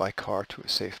transported by car to a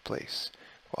safe place,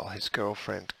 while his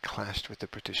girlfriend clashed with the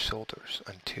British soldiers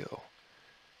until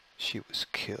she was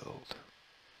killed.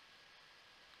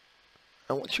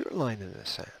 And what's your line in the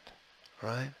sand,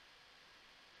 right?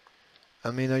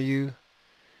 I mean, are you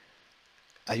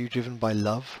driven by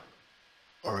love,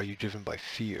 or are you driven by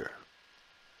fear?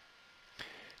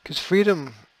 Because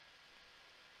freedom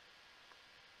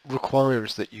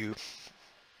requires that you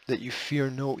fear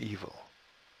no evil.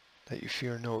 That you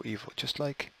fear no evil. Just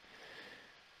like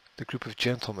the group of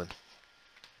gentlemen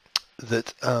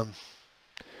that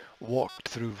walked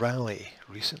through Raleigh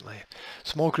recently. A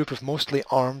small group of mostly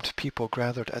armed people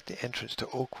gathered at the entrance to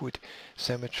Oakwood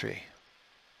Cemetery,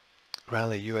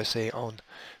 Raleigh, USA, on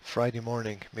Friday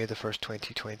morning, May the 1st,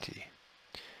 2020.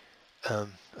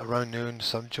 Around noon,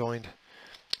 some joined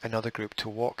another group to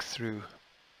walk through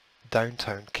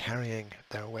downtown carrying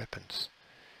their weapons.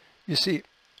 You see,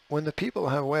 when the people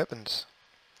have weapons,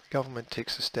 the government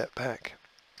takes a step back.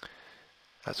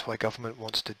 That's why government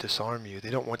wants to disarm you.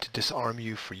 They don't want to disarm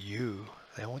you for you.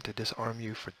 They want to disarm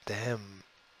you for them.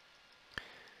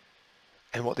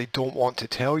 And what they don't want to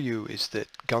tell you is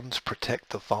that guns protect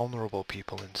the vulnerable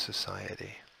people in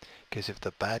society. Because if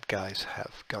the bad guys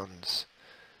have guns,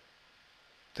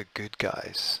 the good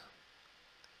guys,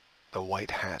 the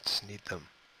white hats, need them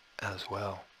as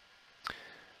well.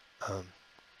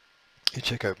 You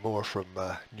check out more from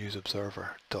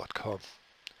newsobserver.com.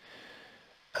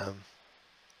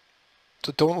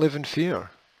 So don't live in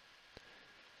fear.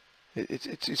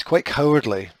 It's quite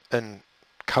cowardly, and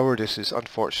cowardice is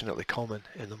unfortunately common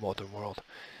in the modern world.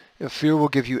 Fear will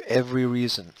give you every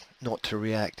reason not to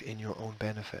react in your own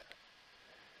benefit.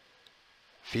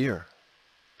 fear.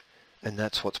 And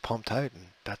that's what's pumped out, and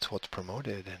that's what's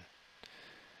promoted.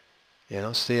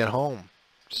 And, stay at home,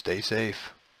 stay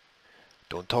safe.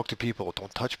 Don't talk to people,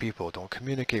 don't touch people, don't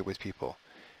communicate with people.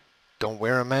 Don't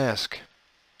wear a mask.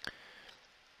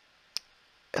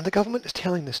 And the government is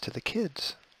telling this to the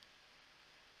kids.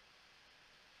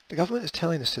 The government is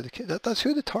telling this to the kids. That's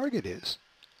who the target is.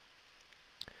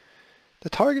 The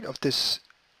target of this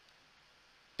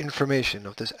information,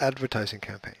 of this advertising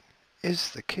campaign,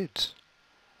 is the kids.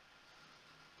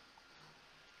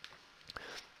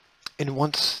 And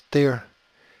once they're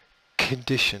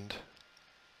conditioned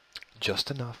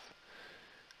just enough,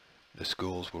 the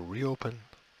schools will reopen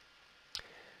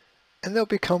and they'll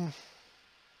become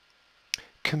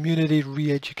community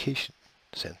re-education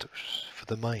centers for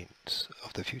the minds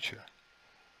of the future.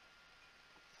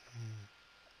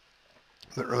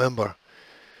 But remember,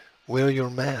 wear your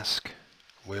mask.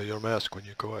 Wear your mask when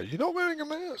you go out. You're not wearing a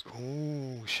mask.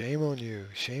 Ooh, shame on you.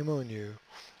 Shame on you.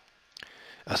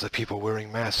 As the people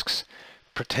wearing masks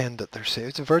pretend that they're safe.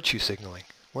 It's a virtue signaling.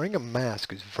 Wearing a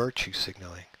mask is virtue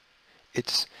signaling.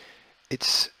 It's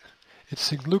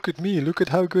saying, look at me, look at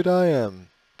how good I am.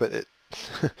 But it,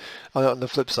 on the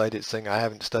flip side, it's saying I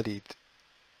haven't studied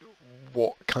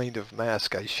what kind of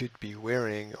mask I should be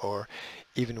wearing, or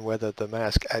even whether the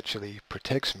mask actually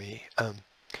protects me.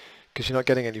 Because you're not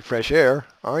getting any fresh air,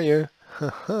 are you?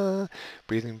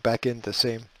 Breathing back in the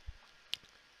same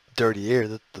dirty air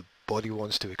that the body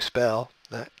wants to expel.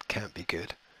 That can't be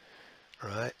good.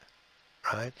 Right?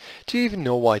 Right? Do you even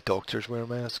know why doctors wear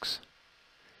masks?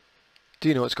 Do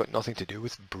you know it's got nothing to do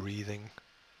with breathing?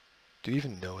 Do you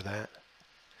even know that?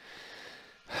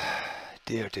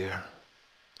 Dear, dear.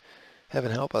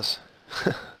 Heaven help us.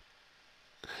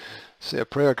 Say a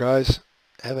prayer, guys.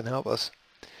 Heaven help us.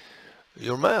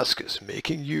 Your mask is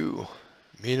making you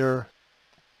meaner.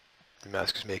 Your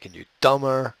mask is making you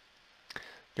dumber.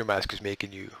 Your mask is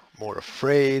making you more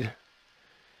afraid.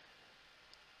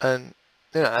 And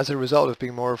as a result of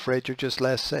being more afraid, you're just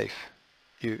less safe.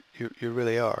 You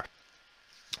really are.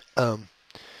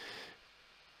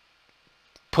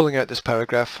 Pulling out this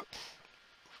paragraph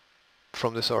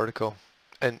from this article,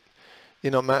 and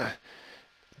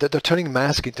they're turning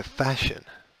mask into fashion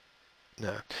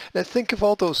now. Now think of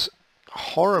all those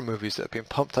horror movies that have been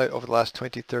pumped out over the last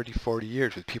 20, 30, 40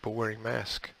 years with people wearing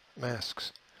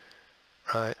masks,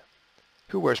 right?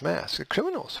 Who wears masks? The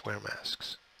criminals wear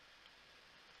masks,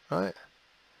 right?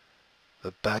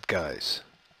 The bad guys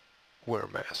wear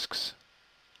masks.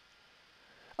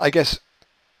 I guess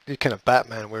kind of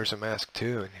Batman wears a mask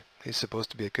too, and he's supposed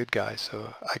to be a good guy,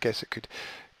 so I guess it could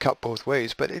cut both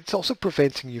ways, but it's also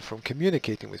preventing you from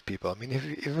communicating with people. I mean, have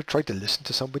you ever tried to listen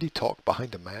to somebody talk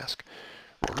behind a mask?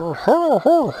 What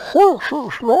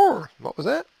was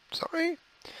that? Sorry?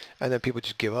 And then people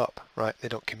just give up, right? They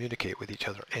don't communicate with each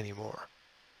other anymore.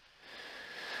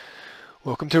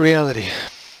 Welcome to reality.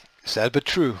 Sad but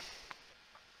true.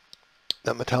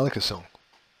 That Metallica song,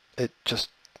 it just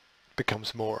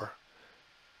becomes more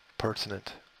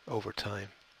pertinent over time.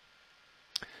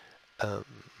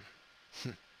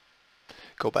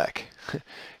 Go back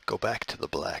to the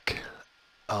Black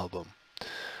Album.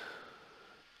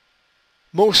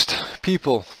 Most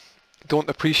people don't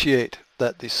appreciate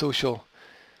that the social,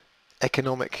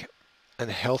 economic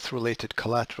and health related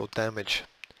collateral damage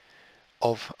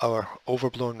of our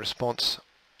overblown response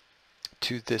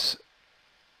to this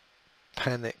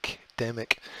pandemic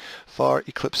far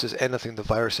eclipses anything the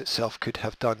virus itself could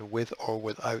have done with or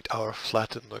without our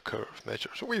flatten the curve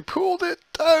measures. We pulled it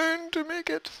down to make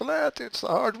it flat. It's the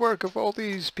hard work of all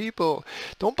these people.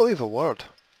 Don't believe a word.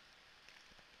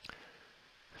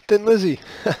 Thin Lizzy,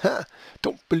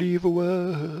 don't believe a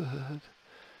word.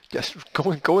 Just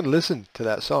go and listen to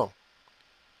that song.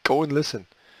 Go and listen.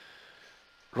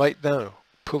 Right now,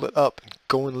 pull it up and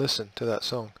go and listen to that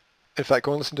song. In fact,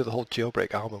 go and listen to the whole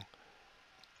Jailbreak album.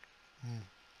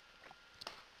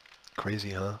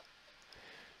 Crazy, huh?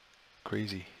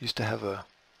 Crazy. Used to have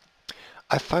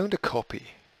I found a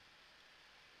copy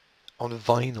on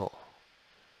vinyl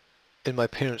in my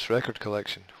parents' record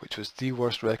collection, which was the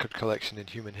worst record collection in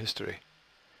human history.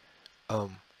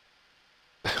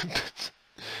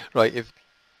 Right, if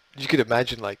you could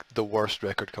imagine like the worst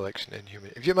record collection in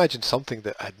human, if you imagine something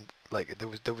that had like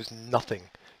there was nothing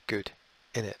good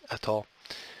in it at all,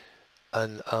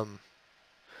 and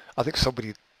I think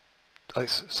somebody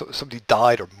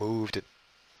died or moved and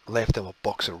left them a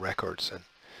box of records and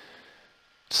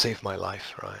saved my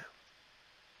life, right?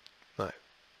 Right,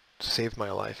 saved my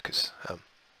life because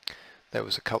there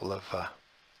was a couple of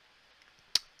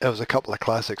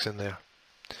classics in there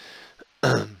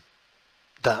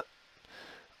that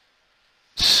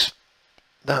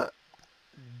that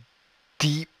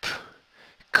deep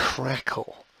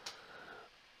crackle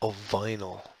of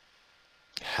vinyl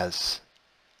has,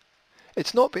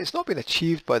 it's not been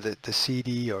achieved by the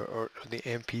CD or the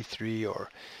MP3 or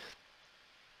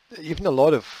even a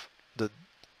lot of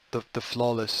the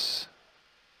flawless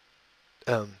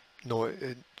no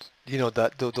you know,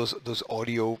 that those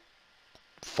audio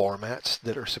formats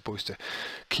that are supposed to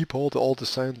keep all the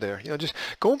sound there. You know, just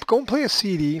go and play a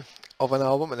CD of an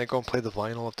album and then go and play the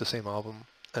vinyl of the same album,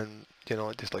 and you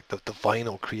know, just like the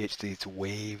vinyl creates these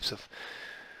waves of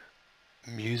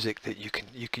music that you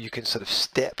can sort of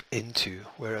step into,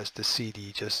 whereas the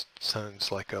CD just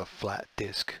sounds like a flat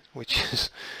disc, which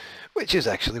is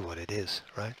actually what it is,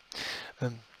 right?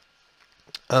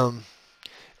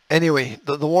 Anyway,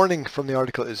 the warning from the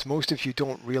article is most of you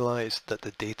don't realize that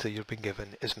the data you've been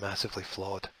given is massively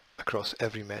flawed across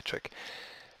every metric,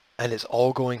 and it's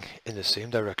all going in the same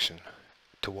direction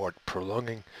toward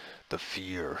prolonging the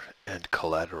fear and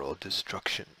collateral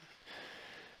destruction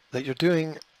that you're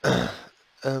doing.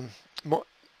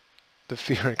 The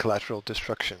fear and collateral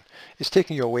destruction is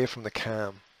taking you away from the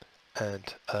calm,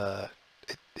 and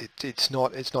it's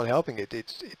not helping it.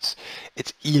 It's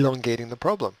elongating the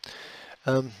problem.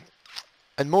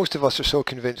 And most of us are so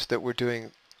convinced that we're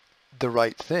doing the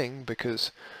right thing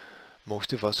because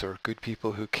most of us are good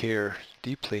people who care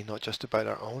deeply, not just about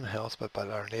our own health, but about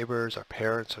our neighbors, our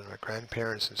parents, and our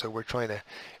grandparents. And so we're trying to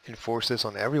enforce this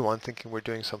on everyone, thinking we're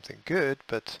doing something good.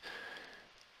 But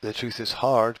the truth is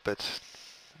hard, but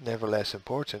nevertheless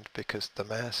important, because the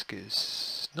mask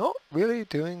is not really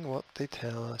doing what they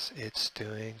tell us it's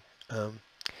doing.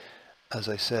 As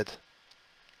I said,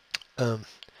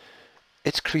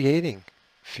 it's creating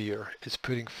fear. It's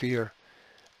putting fear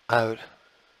out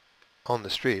on the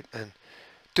street and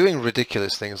doing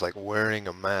ridiculous things like wearing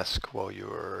a mask while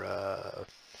you're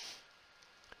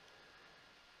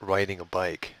riding a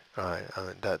bike. Right? I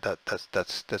mean,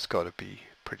 that's got to be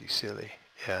pretty silly.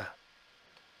 Yeah,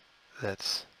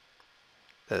 that's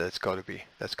got to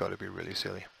be really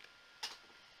silly.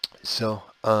 So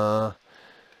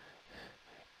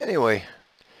anyway,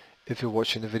 if you're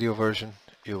watching the video version,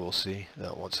 you will see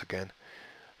that once again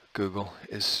Google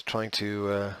is trying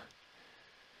to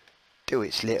do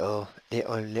its little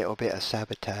bit of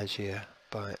sabotage here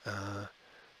by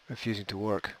refusing to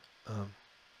work.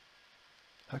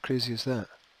 How crazy is that?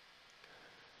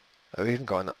 I've even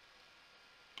got an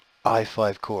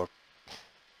i5 core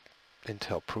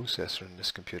Intel processor in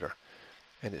this computer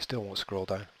and it still won't scroll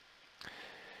down.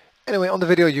 Anyway, on the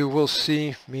video you will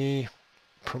see me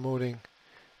promoting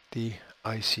the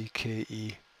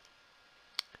ICKE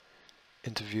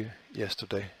interview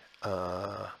yesterday.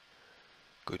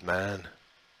 Good man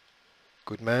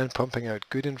pumping out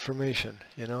good information,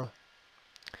 you know.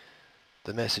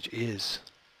 The message is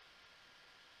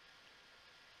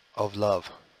of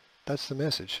love. That's the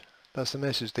message. That's the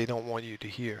message they don't want you to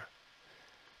hear.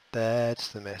 That's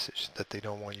the message that they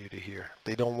don't want you to hear.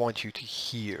 They don't want you to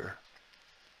hear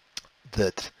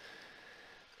that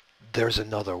there's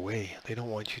another way. They don't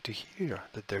want you to hear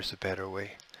that there's a better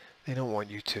way. They don't want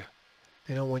you to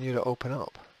open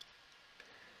up.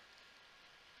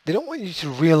 They don't want you to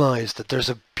realize that there's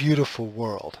a beautiful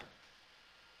world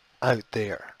out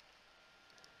there.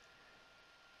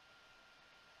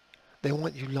 They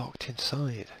want you locked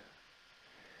inside.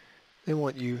 They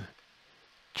want you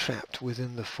trapped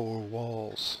within the four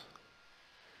walls.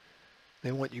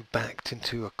 They want you backed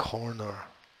into a corner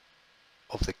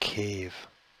of the cave.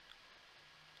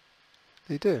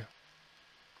 They do.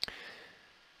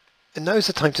 And now's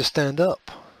the time to stand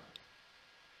up.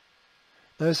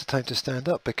 Now's the time to stand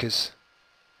up, because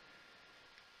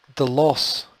the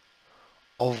loss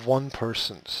of one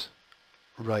person's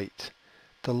right,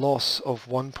 the loss of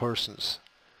one person's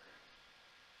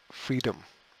freedom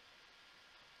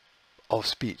of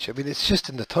speech. I mean, it's just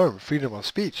in the term, freedom of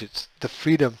speech. It's the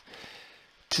freedom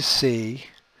to say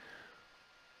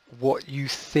what you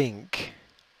think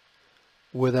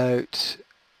without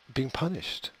being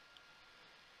punished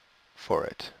for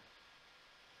it.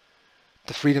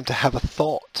 The freedom to have a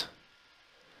thought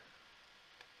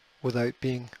without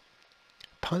being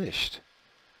punished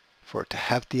for it, to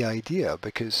have the idea,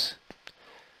 because,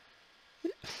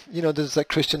 you know, there's that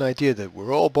Christian idea that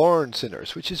we're all born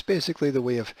sinners, which is basically the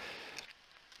way of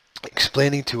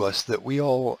explaining to us that we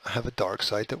all have a dark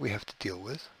side that we have to deal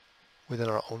with within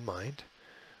our own mind.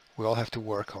 We all have to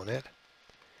work on it,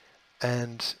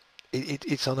 and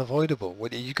it's unavoidable.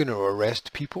 When you're going to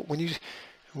arrest people, when you,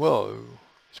 well,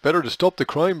 it's better to stop the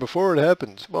crime before it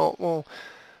happens. Well,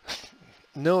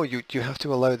 no, you have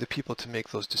to allow the people to make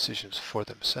those decisions for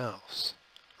themselves,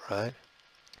 right?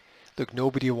 Look,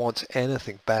 nobody wants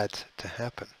anything bad to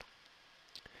happen.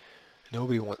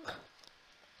 Nobody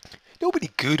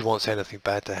good wants anything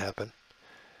bad to happen.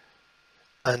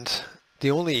 And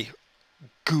the only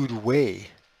good way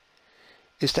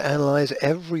is to analyze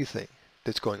everything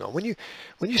that's going on. When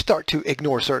you start to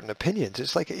ignore certain opinions,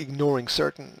 it's like ignoring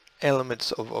certain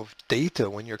elements of data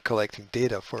when you're collecting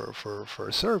data for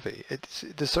a survey.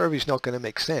 The survey's not going to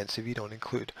make sense if you don't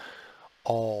include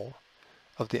all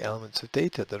of the elements of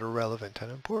data that are relevant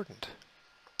and important.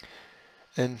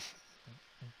 And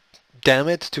damn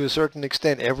it, to a certain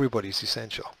extent, everybody's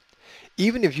essential.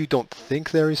 Even if you don't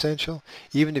think they're essential,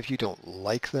 even if you don't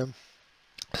like them,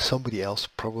 somebody else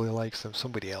probably likes them,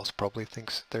 somebody else probably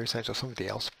thinks they're essential, somebody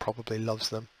else probably loves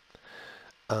them.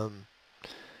 And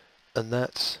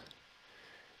that's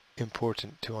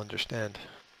important to understand.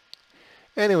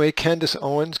 Anyway, Candace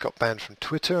Owens got banned from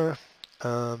Twitter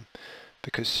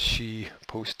because she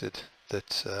posted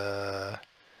that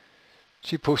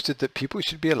people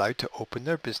should be allowed to open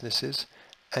their businesses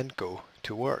and go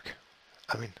to work.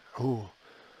 I mean, oh,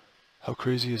 how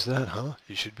crazy is that, huh?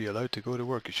 You should be allowed to go to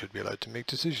work. You should be allowed to make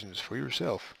decisions for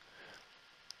yourself.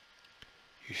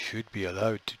 You should be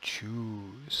allowed to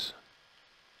choose,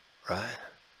 right?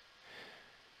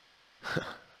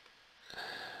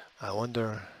 I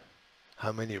wonder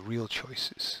how many real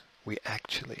choices we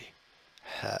actually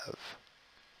have.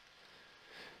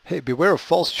 Hey, beware of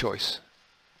false choice.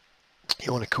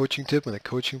 You want a coaching tip and a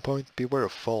coaching point? Beware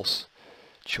of false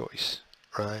choice,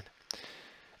 right?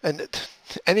 And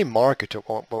any marketer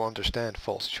will understand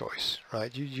false choice,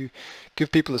 right? You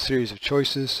give people a series of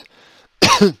choices.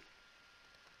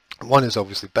 One is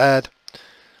obviously bad.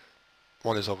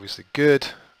 One is obviously good.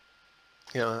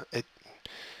 You know,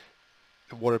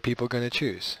 what are people going to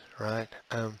choose, right?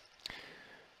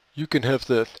 You can have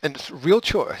and real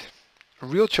choice.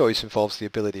 Real choice involves the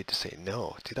ability to say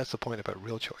no. See, that's the point about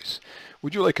real choice.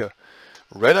 Would you like a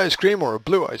red ice cream or a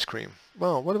blue ice cream?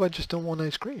 Well, what if I just don't want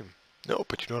ice cream? No,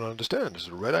 but you don't understand. Is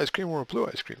it a red ice cream or a blue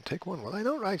ice cream? Take one. Well, I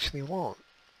don't actually want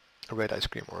a red ice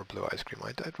cream or a blue ice cream.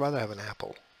 I'd rather have an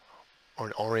apple or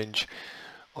an orange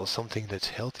or something that's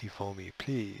healthy for me,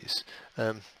 please.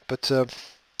 But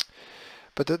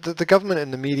the government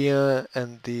and the media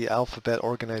and the alphabet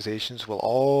organizations will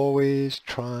always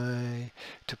try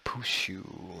to push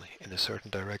you in a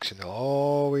certain direction. They'll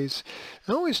always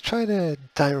try to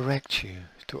direct you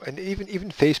to, and even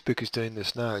Facebook is doing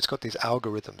this now. It's got these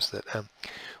algorithms that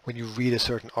when you read a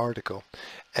certain article,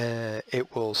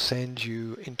 it will send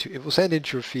into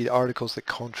your feed articles that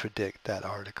contradict that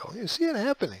article. You see it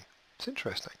happening. It's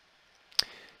interesting.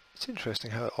 It's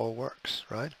interesting how it all works,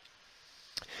 right?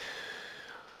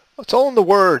 It's all in the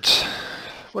words.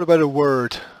 What about a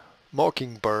word?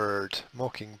 Mockingbird.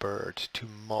 Mockingbird, to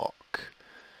mock.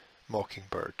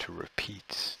 Mockingbird, to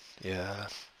repeat. Yeah.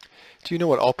 Do you know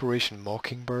what Operation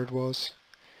Mockingbird was?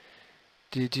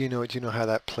 Do you know how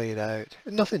that played out?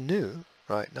 Nothing new,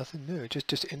 right? Nothing new.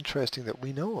 Just interesting that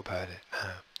we know about it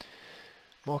now.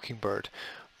 Mockingbird.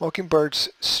 Mockingbird's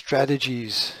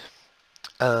strategies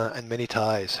and many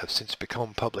ties have since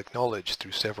become public knowledge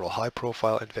through several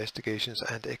high-profile investigations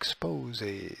and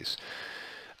exposes.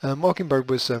 Mockingbird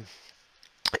was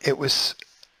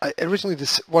originally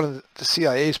one of the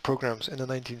CIA's programs in the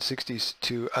 1960s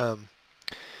to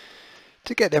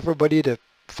get everybody to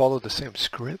follow the same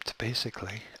script,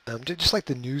 basically, just like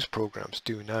the news programs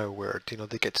do now, where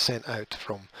they get sent out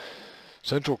from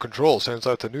Central Control, sends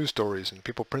out the news stories and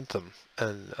people print them,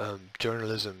 and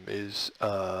journalism is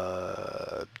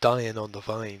dying on the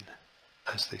vine,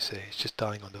 as they say. It's just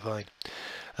dying on the vine.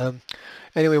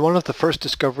 Anyway, one of the first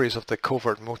discoveries of the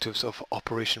covert motives of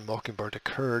Operation Mockingbird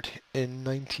occurred in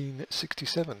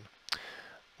 1967,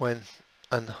 when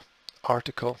an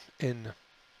article in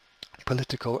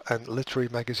political and literary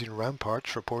magazine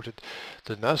Ramparts reported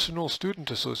the National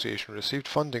Student Association received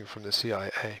funding from the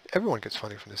CIA. Everyone gets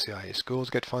funding from the CIA.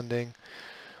 Schools get funding,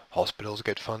 hospitals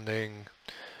get funding,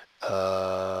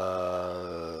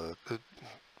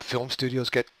 film studios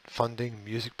get funding,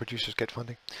 music producers get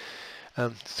funding.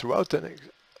 Throughout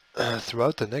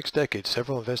the next decade,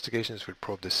 several investigations would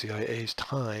probe the CIA's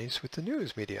ties with the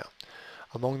news media.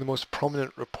 Among the most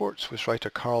prominent reports was writer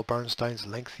Carl Bernstein's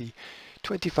lengthy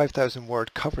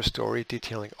 25,000-word cover story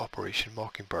detailing Operation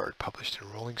Mockingbird, published in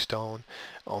Rolling Stone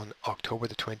on October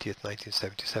the 20th,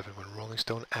 1977, when Rolling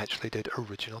Stone actually did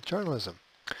original journalism.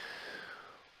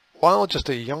 While just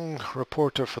a young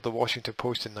reporter for the Washington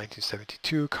Post in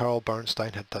 1972, Carl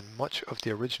Bernstein had done much of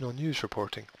the original news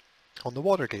reporting on the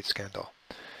Watergate scandal.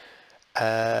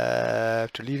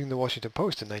 After leaving the Washington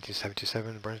Post in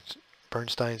 1977,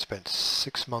 Bernstein spent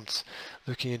 6 months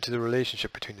looking into the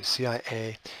relationship between the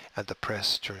CIA and the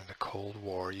press during the Cold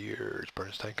War years.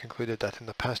 Bernstein concluded that in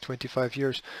the past 25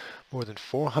 years, more than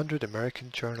 400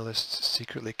 American journalists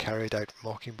secretly carried out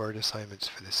Mockingbird assignments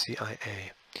for the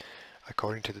CIA,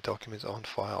 according to the documents on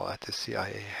file at the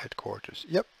CIA headquarters.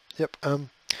 Yep. Well,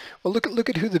 look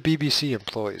at who the BBC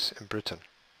employs in Britain.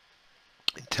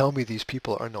 And tell me these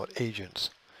people are not agents.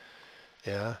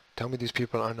 Yeah, tell me these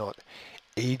people are not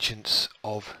agents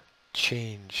of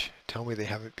change. Tell me they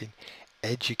haven't been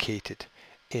educated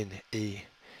in a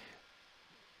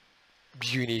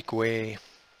unique way,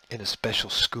 in a special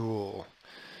school,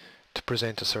 to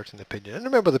present a certain opinion. And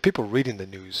remember, the people reading the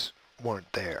news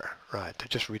weren't there, right? They're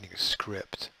just reading a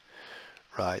script,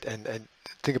 right? And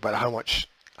think about how much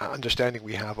understanding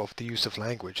we have of the use of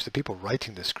language. The people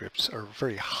writing the scripts are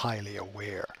very highly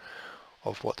aware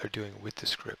of what they're doing with the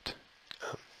script.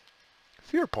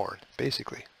 Fear porn,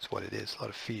 basically, is what it is. A lot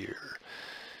of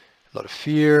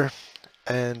fear,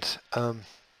 and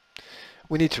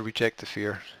we need to reject the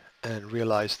fear and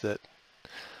realize that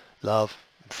love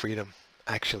and freedom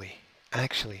actually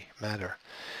matter.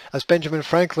 As Benjamin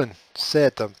Franklin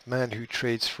said, the man who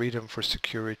trades freedom for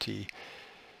security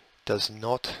does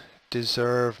not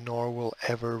deserve nor will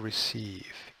ever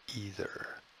receive either.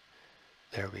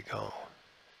 There we go.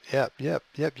 Yep.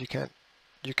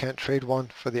 You can't trade one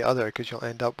for the other, because you'll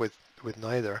end up with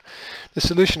neither. The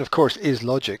solution, of course, is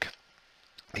logic,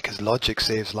 because logic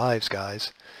saves lives,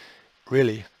 guys.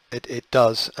 Really, it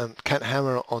does. Can't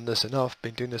hammer on this enough.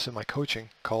 Been doing this in my coaching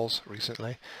calls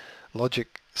recently.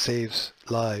 Logic saves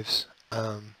lives.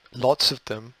 Lots of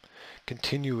them,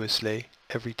 continuously,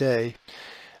 every day.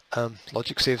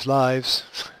 Logic saves lives.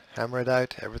 Hammer it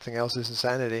out. Everything else is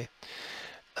insanity.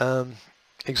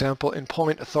 Example, in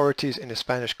Point, authorities in a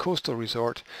Spanish coastal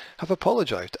resort have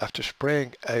apologized after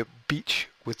spraying a beach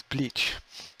with bleach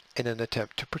in an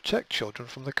attempt to protect children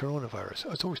from the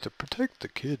coronavirus. It's always to protect the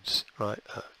kids, right?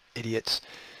 Idiots.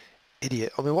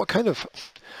 Idiot. I mean, what kind of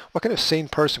sane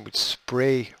person would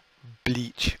spray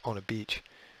bleach on a beach?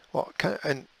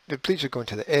 And the bleach is going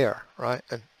to the air, right?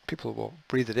 And people will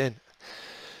breathe it in.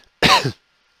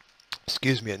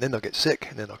 Excuse me, and then they'll get sick,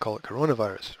 and then they'll call it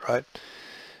coronavirus, right?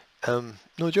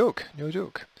 No joke.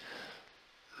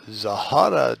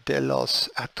 Zahara de los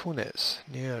Atunes,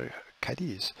 near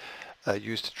Cadiz,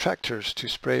 used tractors to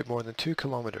spray more than 2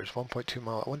 kilometers, 1.2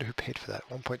 miles. I wonder who paid for that.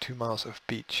 1.2 miles of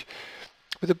beach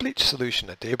with a bleach solution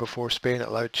a day before Spain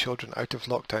allowed children out of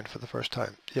lockdown for the first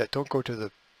time. Yeah, don't go to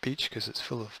the beach because it's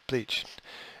full of bleach.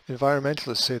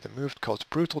 Environmentalists say the move caused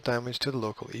brutal damage to the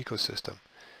local ecosystem.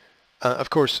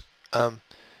 Of course,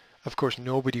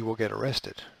 nobody will get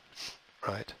arrested,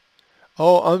 right?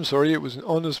 Oh, I'm sorry, it was an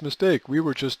honest mistake. We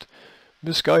were just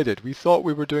misguided. We thought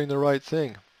we were doing the right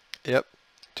thing. Yep,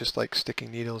 just like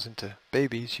sticking needles into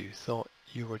babies, you thought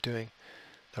you were doing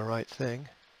the right thing.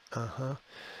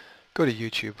 Go to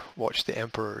YouTube, watch the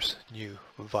Emperor's New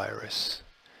Virus,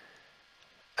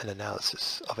 an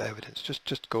analysis of evidence.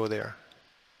 Just go there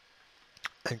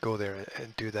and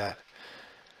do that.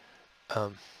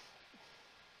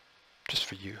 Just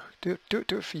for you. Do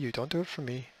it for you. Don't do it for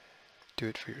me. Do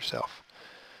it for yourself.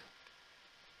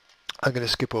 I'm going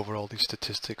to skip over all these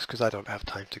statistics because I don't have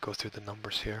time to go through the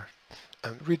numbers here.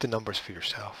 Read the numbers for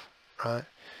yourself, right?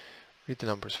 Read the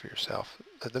numbers for yourself.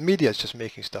 The media is just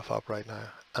making stuff up right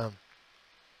now.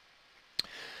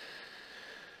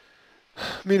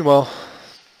 Meanwhile,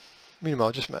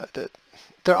 just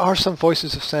there are some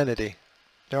voices of sanity.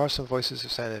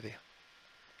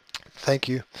 Thank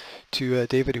you to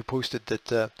David, who posted that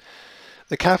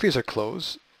the cafes are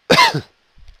closed,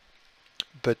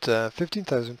 but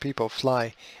 15,000 people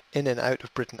fly in and out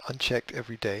of Britain unchecked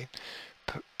every day.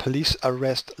 Police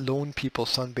arrest lone people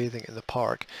sunbathing in the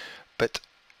park, but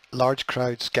large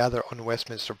crowds gather on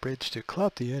Westminster Bridge to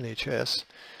clap the NHS.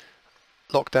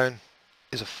 Lockdown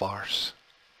is a farce.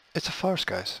 It's a farce,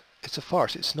 guys. It's a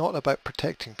farce. It's not about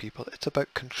protecting people. It's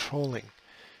about controlling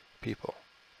people.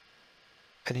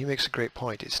 And he makes a great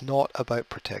point. It's not about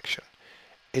protection.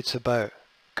 It's about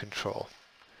control.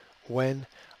 When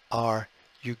are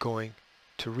you going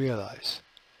to realize?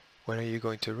 When are you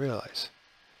going to realize?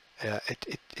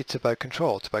 It's about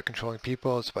control. It's about controlling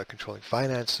people. It's about controlling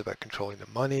finance. It's about controlling the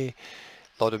money.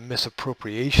 A lot of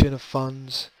misappropriation of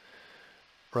funds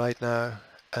right now.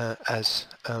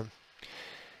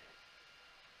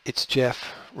 It's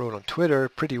Jeff wrote on Twitter,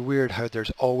 pretty weird how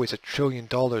there's always $1 trillion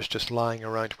just lying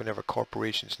around whenever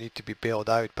corporations need to be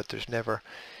bailed out, but there's never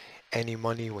any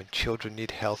money when children need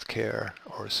health care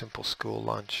or a simple school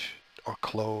lunch or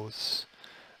clothes.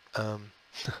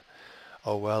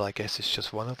 Oh well, I guess it's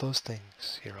just one of those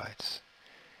things, he writes.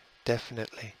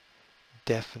 definitely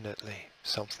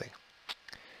something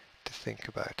to think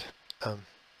about. And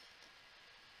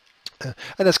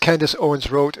as Candace Owens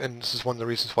wrote, and this is one of the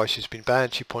reasons why she's been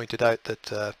banned, she pointed out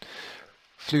that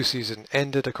flu season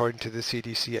ended. According to the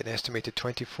CDC, an estimated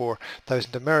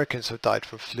 24,000 Americans have died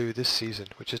from flu this season,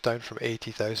 which is down from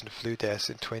 80,000 flu deaths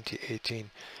in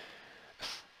 2018.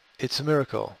 It's a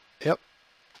miracle. Yep,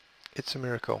 it's a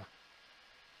miracle.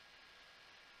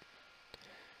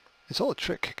 It's all a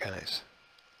trick, guys.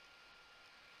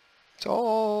 It's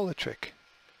all a trick.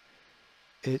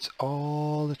 It's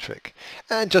all a trick.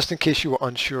 And just in case you were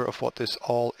unsure of what this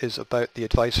all is about, the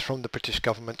advice from the British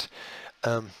government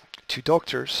to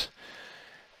doctors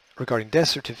regarding death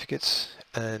certificates,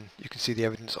 and you can see the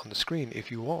evidence on the screen if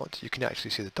you want. You can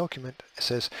actually see the document. It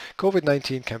says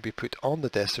COVID-19 can be put on the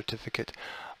death certificate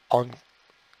on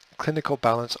clinical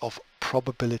balance of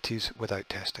probabilities without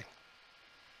testing.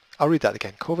 I'll read that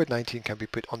again. COVID-19 can be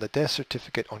put on the death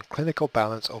certificate on clinical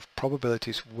balance of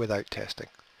probabilities without testing.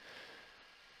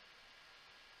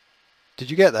 Did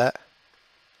you get that?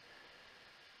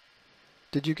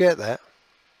 Did you get that?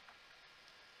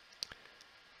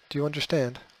 Do you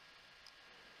understand?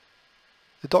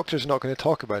 The doctors are not going to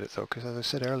talk about it though, because as I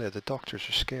said earlier, the doctors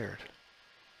are scared.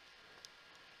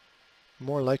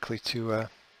 More likely to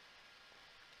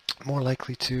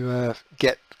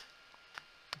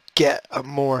get a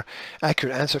more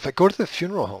accurate answer. If I go to the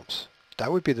funeral homes,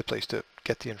 that would be the place to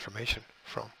get the information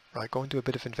from. Right? Go and do a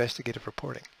bit of investigative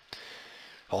reporting.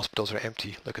 Hospitals are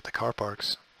empty. Look at the car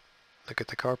parks. Look at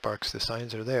the car parks. The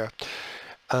signs are there.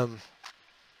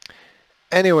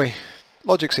 Anyway,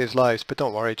 logic saves lives, but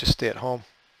don't worry. Just stay at home.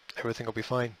 Everything will be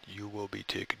fine. You will be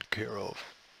taken care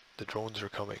of. The drones are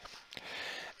coming.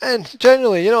 And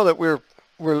generally, you know that we're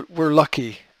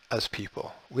lucky as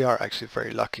people. We are actually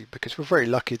very lucky, because we're very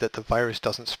lucky that the virus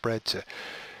doesn't spread to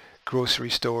grocery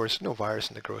stores. No virus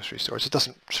in the grocery stores. It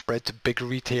doesn't spread to big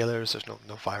retailers. There's no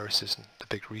viruses in the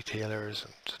big retailers,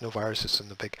 and there's no viruses in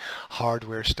the big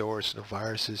hardware stores. No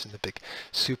viruses in the big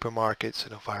supermarkets.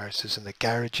 No viruses in the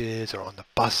garages or on the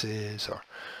buses or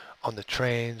on the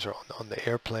trains or on the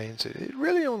airplanes. It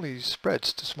really only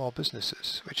spreads to small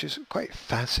businesses, which is quite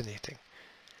fascinating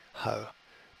how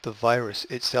the virus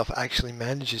itself actually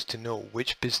manages to know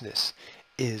which business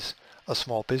is a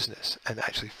small business and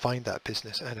actually find that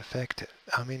business and affect it.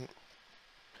 I mean,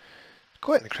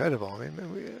 quite incredible. I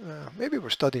mean, maybe we're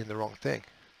studying the wrong thing.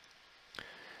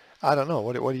 I don't know.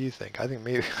 What do you think? I think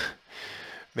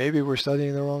maybe we're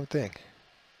studying the wrong thing.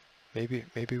 Maybe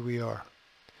we are.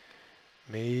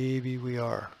 Maybe we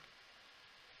are.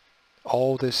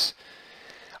 All this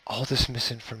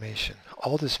misinformation,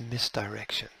 all this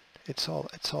misdirection. It's all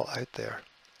out there.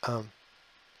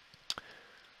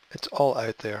 It's all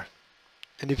out there.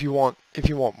 And if you want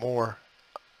more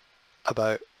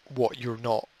about what you're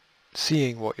not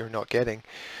seeing, what you're not getting,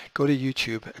 go to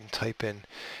YouTube and type in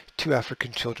 2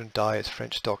 African children die as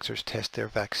French doctors test their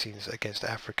vaccines against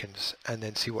Africans, and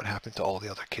then see what happened to all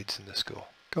the other kids in the school.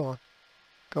 Go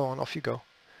on, off you go.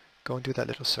 Go and do that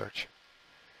little search.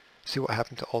 See what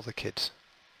happened to all the kids.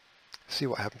 See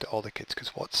what happened to all the kids,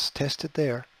 because what's tested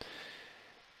there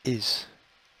is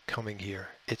coming here.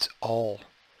 It's all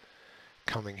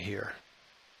coming here.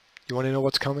 You want to know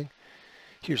what's coming?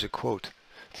 Here's a quote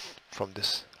from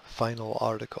this final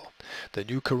article. The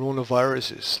new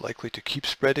coronavirus is likely to keep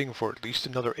spreading for at least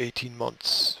another 18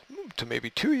 months to maybe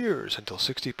 2 years, until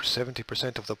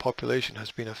 60-70% of the population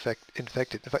has been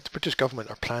infected. In fact, the British government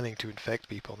are planning to infect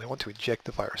people. They want to inject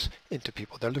the virus into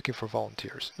people. They're looking for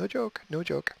volunteers. No joke, no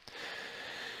joke.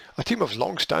 A team of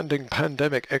long-standing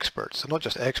pandemic experts, and not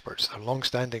just experts, they're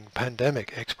long-standing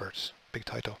pandemic experts, big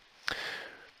title,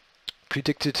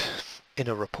 predicted in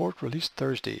a report released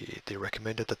Thursday. They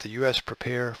recommended that the US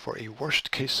prepare for a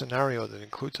worst-case scenario that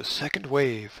includes a second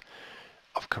wave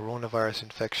of coronavirus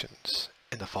infections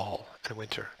in the fall and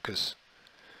winter, because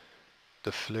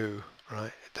the flu,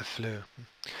 right? The flu.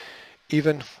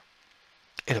 Even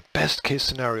in a best-case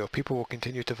scenario, people will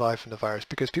continue to survive from the virus,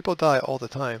 because people die all the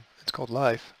time. It's called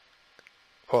life.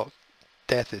 Well,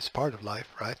 death is part of life,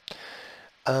 right?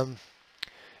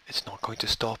 It's not going to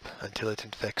stop until it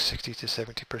infects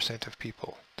 60-70% of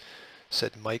people,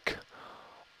 said Mike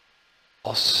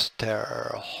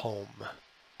Osterholm,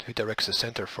 who directs the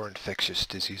Center for Infectious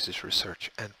Diseases Research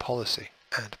and Policy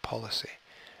at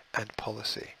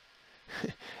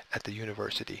the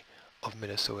University of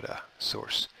Minnesota.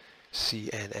 Source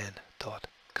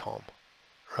CNN.com.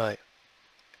 Right.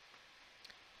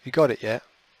 You got it yet?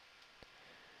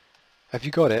 Have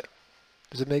you got it?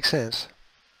 Does it make sense?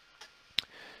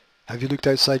 Have you looked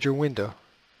outside your window?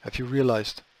 Have you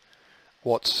realized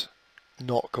what's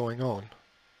not going on?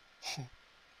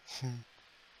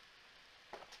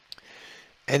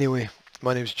 Anyway,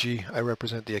 my name's G. I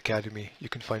represent the Academy. You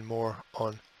can find more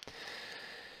on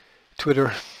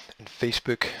Twitter and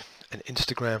Facebook and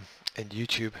Instagram and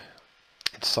YouTube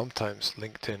and sometimes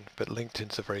LinkedIn, but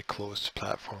LinkedIn's a very closed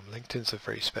platform. LinkedIn's a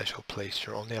very special place.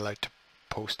 You're only allowed to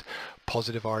post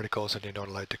positive articles and you're not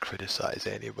allowed to criticize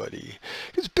anybody.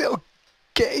 Because Bill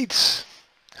Gates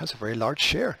has a very large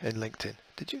share in LinkedIn.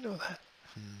 Did you know that?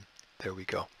 There we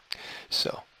go.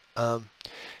 So,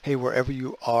 hey, wherever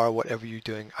you are, whatever you're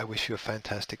doing, I wish you a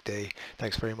fantastic day.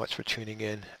 Thanks very much for tuning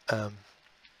in.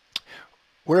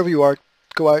 Wherever you are,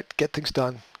 go out, get things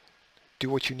done, do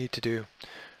what you need to do,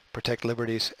 protect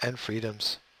liberties and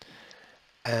freedoms,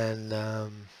 and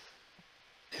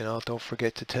don't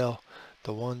forget to tell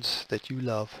the ones that you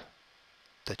love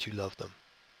them.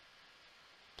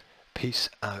 Peace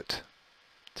out.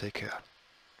 Take care.